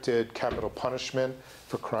restricted capital punishment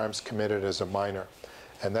for crimes committed as a minor.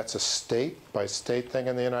 And that's a state-by-state thing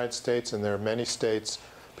in the United States, and there are many states,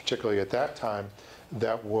 particularly at that time,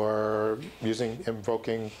 that were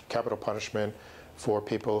invoking capital punishment for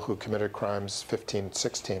people who committed crimes 15,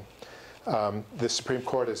 16. The Supreme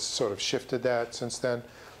Court has sort of shifted that since then,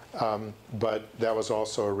 but that was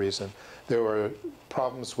also a reason. There were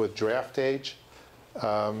problems with draft age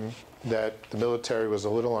that the military was a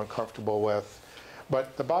little uncomfortable with.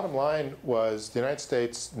 But the bottom line was the United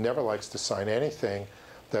States never likes to sign anything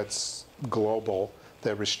that's global,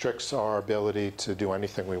 that restricts our ability to do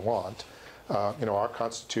anything we want. Our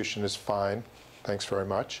Constitution is fine, thanks very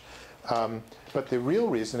much. But the real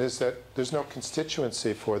reason is that there's no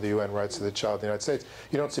constituency for the UN rights of the child in the United States.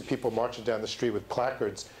 You don't see people marching down the street with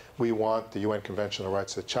placards, we want the UN Convention on the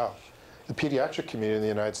Rights of the Child. The pediatric community in the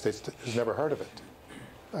United States has never heard of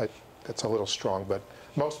it. That's a little strong, but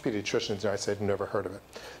most pediatricians in the United States have never heard of it.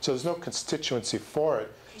 So there's no constituency for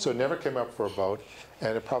it, so it never came up for a vote,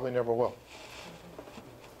 and it probably never will.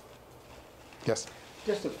 Yes?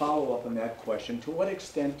 Just to follow up on that question, to what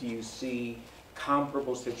extent do you see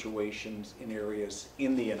comparable situations in areas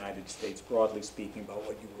in the United States, broadly speaking, about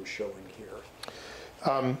what you were showing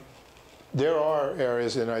here? There are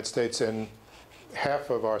areas in the United States, and half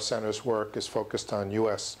of our center's work is focused on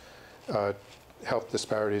U.S. Health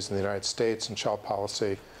disparities in the United States and child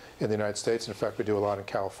policy in the United States. In fact, we do a lot in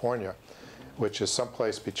California, which is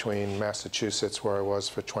someplace between Massachusetts, where I was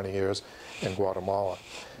for 20 years, and Guatemala,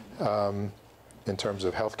 in terms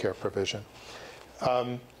of healthcare provision.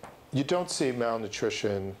 You don't see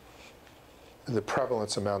malnutrition, the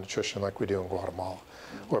prevalence of malnutrition like we do in Guatemala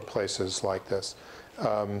or places like this.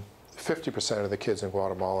 50% of the kids in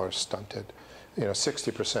Guatemala are stunted.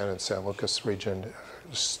 60% in San Lucas region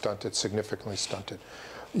stunted, significantly stunted.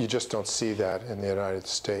 You just don't see that in the United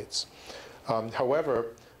States.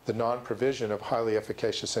 However, the non-provision of highly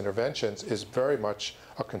efficacious interventions is very much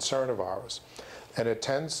a concern of ours. And it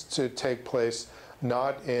tends to take place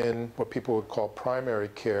not in what people would call primary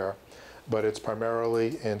care, but it's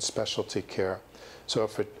primarily in specialty care. So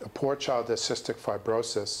if a poor child has cystic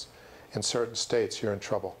fibrosis in certain states, you're in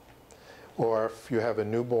trouble. Or if you have a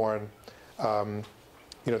newborn,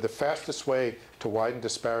 the fastest way to widen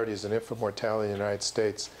disparities in infant mortality in the United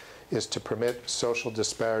States is to permit social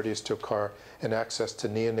disparities to occur in access to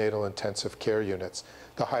neonatal intensive care units,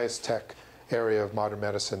 the highest tech area of modern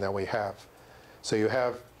medicine that we have. So you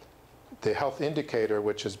have the health indicator,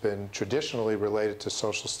 which has been traditionally related to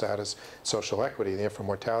social status, social equity, the infant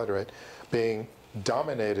mortality rate, being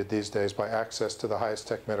dominated these days by access to the highest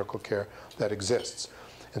tech medical care that exists.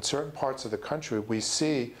 In certain parts of the country, we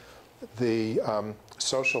see the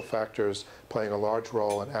social factors playing a large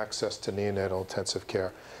role in access to neonatal intensive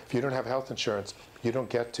care. If you don't have health insurance, you don't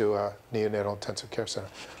get to a neonatal intensive care center.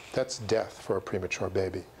 That's death for a premature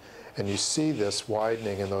baby. And you see this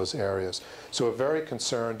widening in those areas. So we're very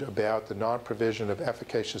concerned about the non-provision of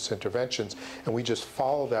efficacious interventions, and we just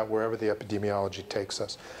follow that wherever the epidemiology takes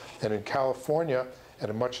us. And in California and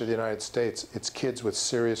in much of the United States, it's kids with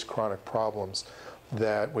serious chronic problems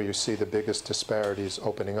where you see the biggest disparities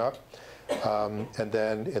opening up. And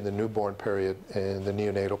then in the newborn period, in the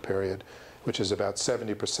neonatal period, which is about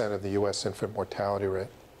 70% of the US infant mortality rate.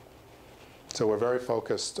 So we're very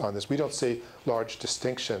focused on this. We don't see large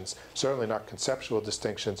distinctions, certainly not conceptual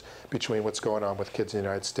distinctions, between what's going on with kids in the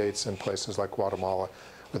United States and places like Guatemala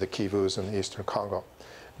or the Kivus in the Eastern Congo.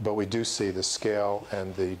 But we do see the scale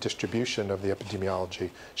and the distribution of the epidemiology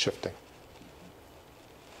shifting.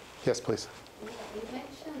 Yes, please. You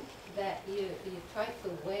mentioned that you try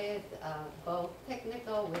to wed both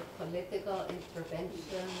technical with political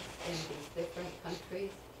interventions in these different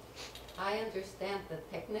countries. I understand the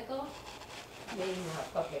technical, being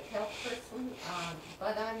a public health person,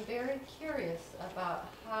 but I'm very curious about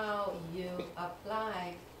how you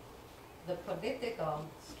apply the political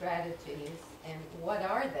strategies and what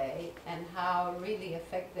are they and how really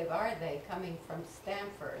effective are they coming from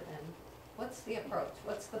Stanford, and what's the approach,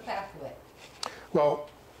 what's the pathway? Well,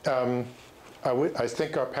 I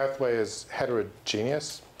think our pathway is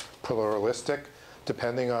heterogeneous, pluralistic,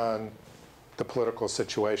 depending on the political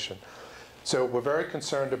situation. So we're very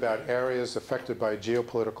concerned about areas affected by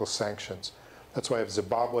geopolitical sanctions. That's why I have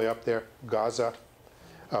Zimbabwe up there, Gaza,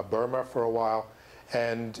 Burma for a while.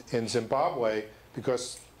 And in Zimbabwe,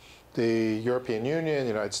 because the European Union, the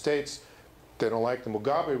United States, they don't like the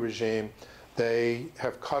Mugabe regime, they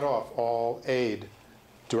have cut off all aid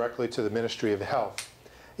directly to the Ministry of Health.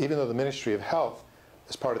 Even though the Ministry of Health,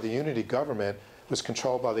 as part of the unity government, was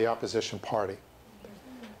controlled by the opposition party.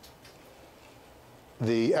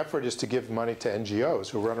 The effort is to give money to NGOs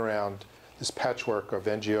who run around, this patchwork of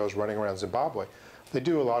NGOs running around Zimbabwe. They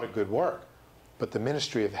do a lot of good work, but the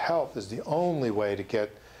Ministry of Health is the only way to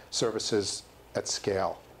get services at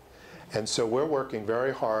scale. And so we're working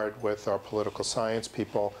very hard with our political science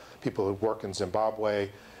people, people who work in Zimbabwe,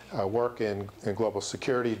 work in global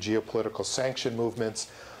security, geopolitical sanction movements,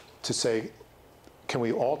 to say, can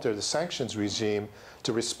we alter the sanctions regime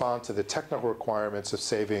to respond to the technical requirements of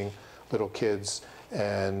saving little kids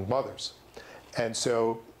and mothers? And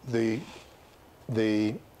so the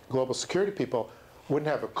global security people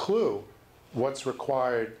wouldn't have a clue what's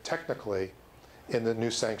required technically in the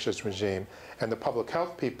new sanctions regime, and the public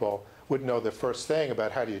health people wouldn't know the first thing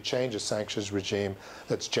about how do you change a sanctions regime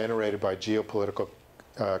that's generated by geopolitical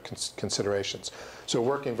considerations. So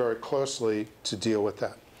working very closely to deal with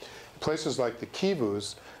that. Places like the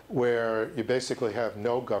Kivus, where you basically have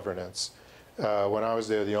no governance. When I was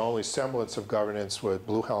there, the only semblance of governance with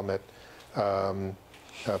Blue Helmet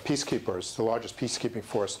peacekeepers. The largest peacekeeping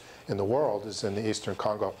force in the world is in the Eastern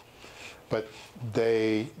Congo. But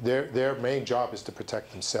their main job is to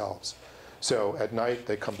protect themselves. So at night,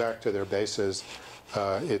 they come back to their bases.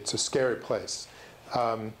 It's a scary place.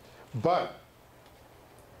 But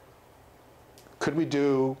could we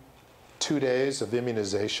do 2 days of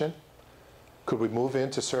immunization? Could we move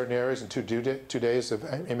into certain areas and 2 days of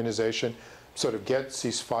immunization, sort of get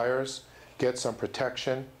ceasefires, get some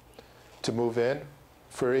protection to move in?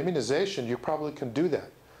 For immunization, you probably can do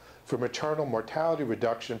that. For maternal mortality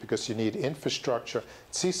reduction, because you need infrastructure,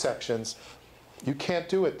 C-sections, you can't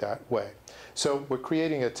do it that way. So we're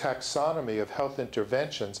creating a taxonomy of health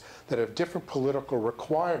interventions that have different political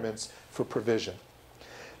requirements for provision.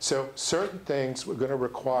 So certain things we're going to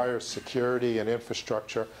require security and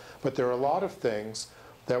infrastructure, but there are a lot of things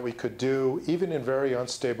that we could do even in very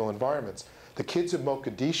unstable environments. The kids in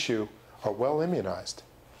Mogadishu are well immunized.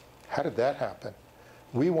 How did that happen?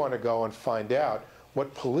 We want to go and find out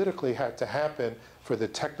what politically had to happen for the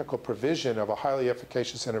technical provision of a highly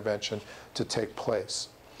efficacious intervention to take place.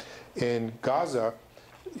 In Gaza,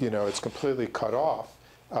 you know, it's completely cut off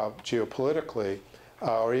geopolitically,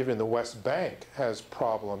 or even the West Bank has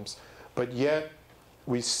problems, but yet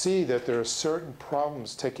we see that there are certain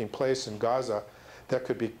problems taking place in Gaza that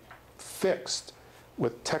could be fixed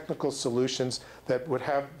with technical solutions that would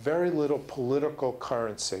have very little political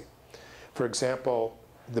currency. For example,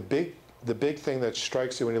 the big thing that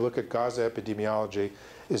strikes you when you look at Gaza epidemiology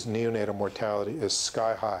is neonatal mortality is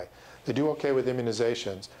sky high. They do okay with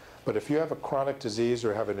immunizations, but if you have a chronic disease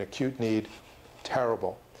or have an acute need,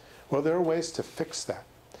 terrible. Well, there are ways to fix that.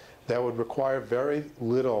 That would require very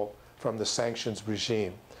little from the sanctions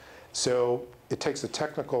regime. So it takes a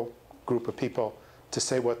technical group of people to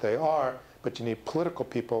say what they are, but you need political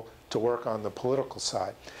people to work on the political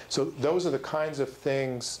side. So those are the kinds of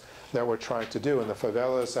things that we're trying to do. In the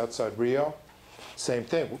favelas outside Rio, same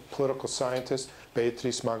thing. Political scientists,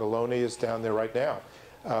 Beatriz Magaloni is down there right now,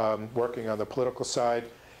 working on the political side,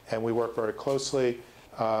 and we work very closely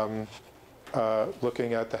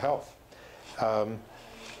looking at the health. I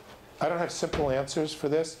don't have simple answers for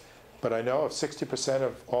this, but I know if 60%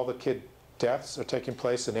 of all the kid deaths are taking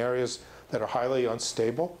place in areas that are highly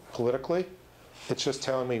unstable politically, it's just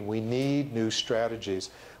telling me we need new strategies.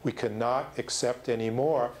 We cannot accept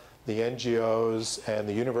anymore the NGOs and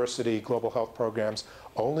the university global health programs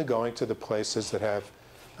only going to the places that have,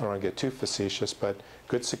 I don't want to get too facetious, but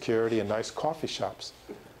good security and nice coffee shops.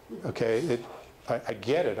 Okay, I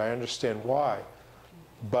get it, I understand why,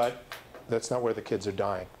 but that's not where the kids are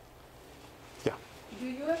dying. Yeah. Do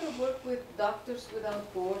you ever work with Doctors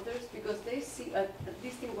Without Borders? Because they see, at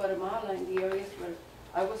least in Guatemala, in the areas where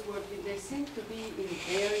I was working, they seem to be in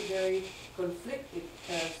very, very conflicted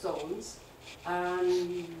zones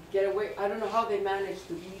and get away. I don't know how they manage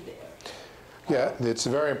to be there. Yeah, it's a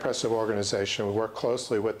very impressive organization. We work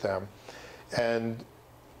closely with them. And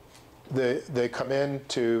they come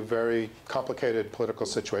into very complicated political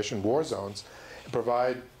situations, war zones, and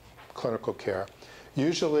provide clinical care.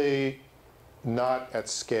 Usually not at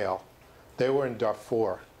scale. They were in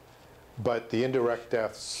Darfur, but the indirect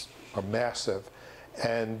deaths are massive.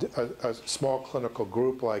 And a small clinical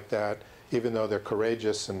group like that, even though they're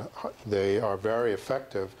courageous and they are very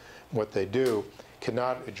effective in what they do,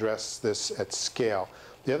 cannot address this at scale.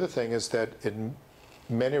 The other thing is that in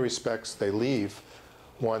many respects they leave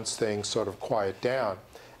once things sort of quiet down,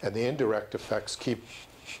 and the indirect effects keep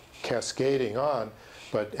cascading on,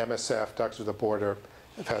 but MSF, Doctors Without Borders,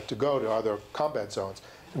 have had to go to other combat zones.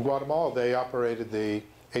 In Guatemala, they operated the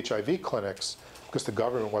HIV clinics because the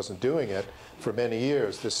government wasn't doing it for many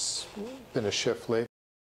years. This has been a shift lately.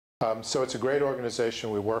 So it's a great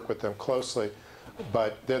organization. We work with them closely,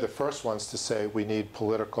 but they're the first ones to say we need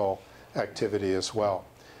political activity as well.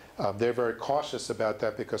 They're very cautious about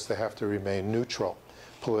that because they have to remain neutral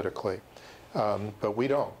politically, but we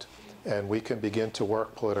don't. And we can begin to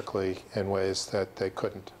work politically in ways that they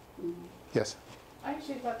couldn't. Mm-hmm. Yes? I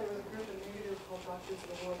actually thought there was a group in Negative called Doctors of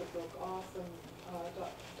the World that broke off from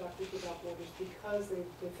Doctors Without Borders because they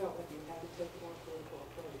felt like they had to take a more political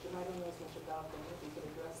approach. And I don't know as much about them if you could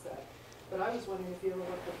address that. But I was wondering if you ever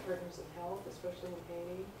worked with Partners in Health, especially in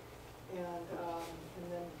Haiti. And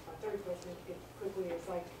then my third question quickly is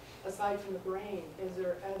like, aside from the brain, is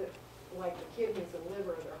there other, like the kidneys, the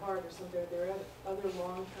liver, their heart, or something, are there other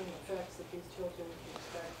long-term effects that these children can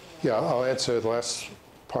expect? Yeah, I'll answer the last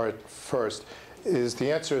part first.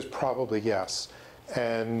 The answer is probably yes.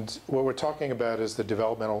 And what we're talking about is the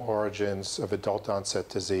developmental origins of adult onset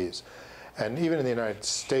disease. And even in the United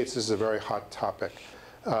States, this is a very hot topic.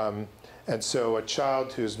 And so a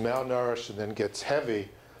child who's malnourished and then gets heavy,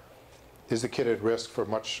 is the kid at risk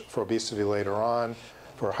for obesity later on,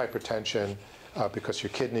 for hypertension, because your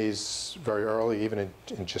kidneys very early, even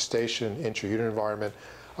in gestation, intrauterine environment,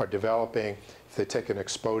 are developing. If they take an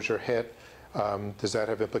exposure hit, does that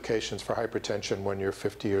have implications for hypertension when you're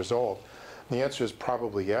 50 years old? And the answer is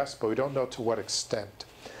probably yes, but we don't know to what extent.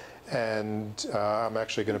 And I'm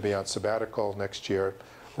actually going to be on sabbatical next year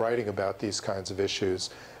writing about these kinds of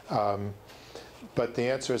issues. But the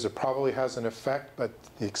answer is it probably has an effect, but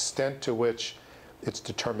the extent to which it's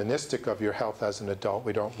deterministic of your health as an adult,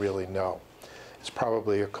 we don't really know. It's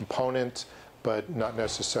probably a component, but not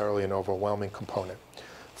necessarily an overwhelming component.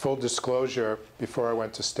 Full disclosure, before I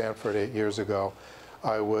went to Stanford 8 years ago,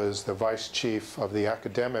 I was the vice chief of the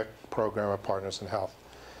academic program of Partners in Health.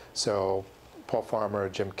 So Paul Farmer,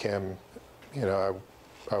 Jim Kim,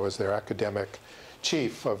 I was their academic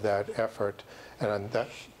chief of that effort. And that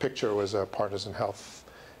picture was a Partners in Health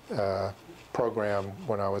program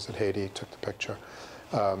when I was at Haiti, took the picture.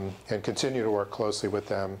 And continue to work closely with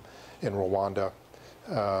them in Rwanda,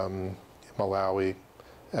 Malawi,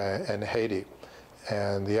 and Haiti.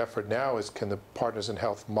 And the effort now is, can the Partners in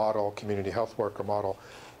Health model, community health worker model,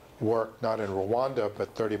 work not in Rwanda,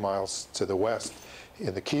 but 30 miles to the west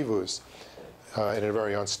in the Kivus, in a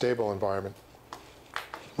very unstable environment?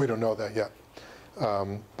 We don't know that yet.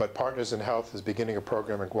 But Partners in Health is beginning a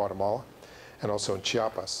program in Guatemala and also in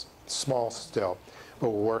Chiapas, small still, but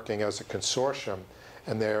we're working as a consortium,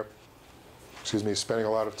 and they're, spending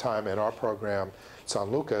a lot of time in our program,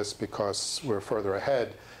 San Lucas, because we're further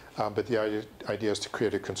ahead, but the idea is to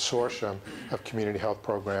create a consortium of community health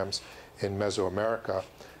programs in Mesoamerica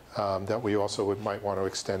that we also might want to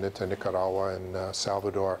extend into Nicaragua and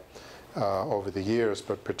Salvador over the years,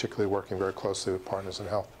 but particularly working very closely with Partners in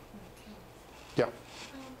Health. Yeah.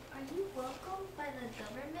 Are you welcomed by the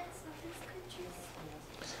governments of these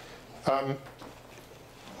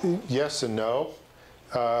countries? Yes and no.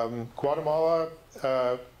 Guatemala,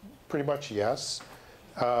 pretty much yes.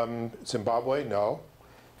 Zimbabwe, no.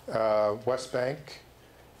 West Bank,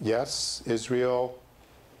 yes. Israel,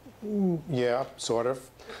 yeah, sort of,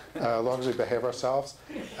 as long as we behave ourselves.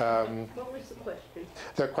 What was the question?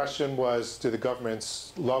 The question was, do the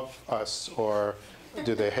governments love us or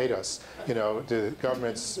do they hate us? Do the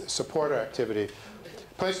governments support our activity?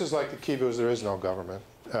 Places like the Kivus, there is no government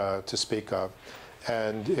to speak of,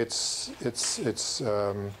 and it's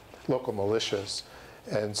local militias,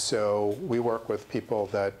 and so we work with people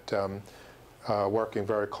that working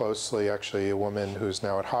very closely. Actually, a woman who's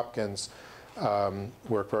now at Hopkins,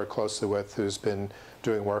 worked very closely with, who's been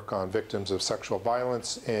doing work on victims of sexual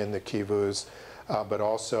violence in the Kivus, but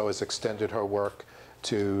also has extended her work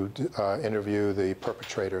to interview the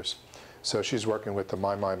perpetrators. So she's working with the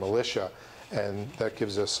Mai Mai militia, and that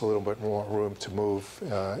gives us a little bit more room to move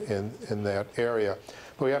in that area.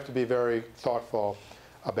 But we have to be very thoughtful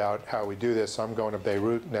about how we do this. I'm going to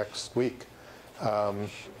Beirut next week,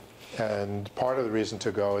 and part of the reason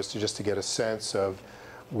to go is just to get a sense of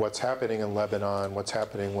what's happening in Lebanon, what's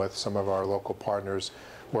happening with some of our local partners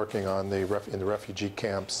working on in the refugee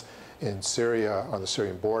camps in Syria, on the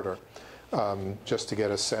Syrian border, just to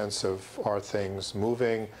get a sense of, are things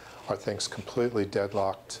moving, are things completely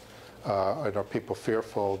deadlocked, are people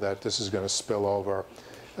fearful that this is going to spill over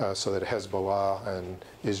so that Hezbollah and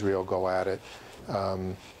Israel go at it,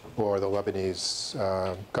 or the Lebanese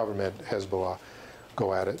government, Hezbollah,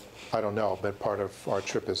 go at it. I don't know, but part of our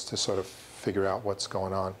trip is to sort of figure out what's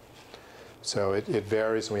going on. So it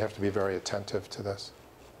varies, and we have to be very attentive to this.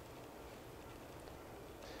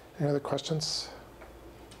 Any other questions?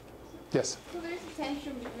 Yes? So there's a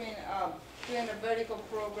tension between doing a vertical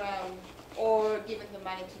program or giving the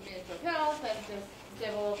money to Ministry of Health and just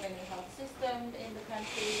developing a health system in the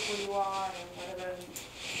country where you are and whatever.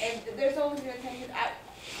 And there's always been a tension.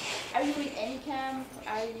 Are you in any camp?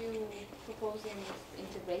 Are you proposing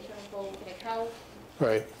integration of both? Like how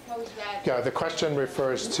Right. is that? Yeah, the question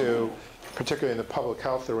refers to, particularly in the public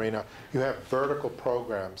health arena, you have vertical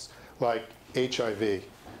programs like HIV.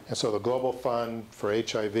 And so the Global Fund for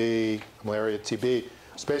HIV, malaria, TB,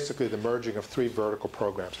 is basically the merging of 3 vertical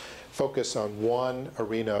programs. Focus on one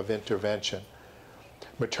arena of intervention.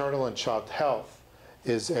 Maternal and child health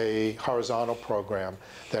is a horizontal program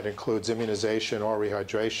that includes immunization or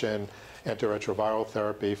rehydration, antiretroviral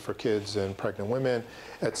therapy for kids and pregnant women.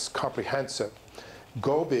 It's comprehensive.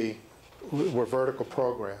 GOBI were vertical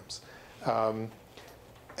programs.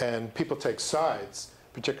 And people take sides,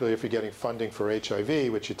 particularly if you're getting funding for HIV,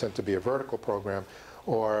 which you tend to be a vertical program,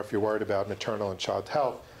 or if you're worried about maternal and child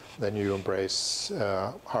health, then you embrace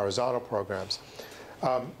horizontal programs.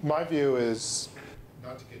 My view is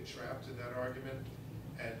not to get trapped in that argument,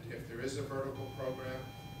 and if there is a vertical program,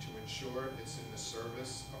 to ensure it's in the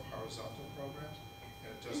service of horizontal programs, and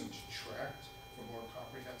it doesn't detract from more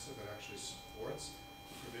comprehensive, it actually supports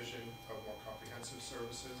the provision of more comprehensive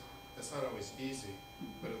services. That's not always easy,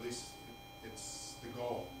 but at least it's the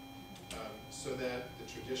goal. So that the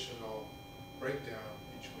traditional breakdown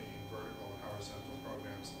between vertical and horizontal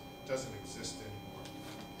programs doesn't exist anymore.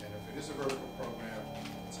 And if it is a vertical program,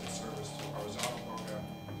 it's in service to a horizontal program.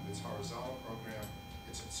 If it's a horizontal program,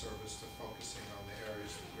 it's in service to focusing on the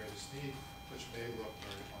areas of greatest need, which may look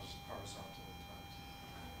very horizontal at times.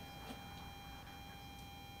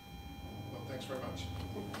 Well, thanks very much.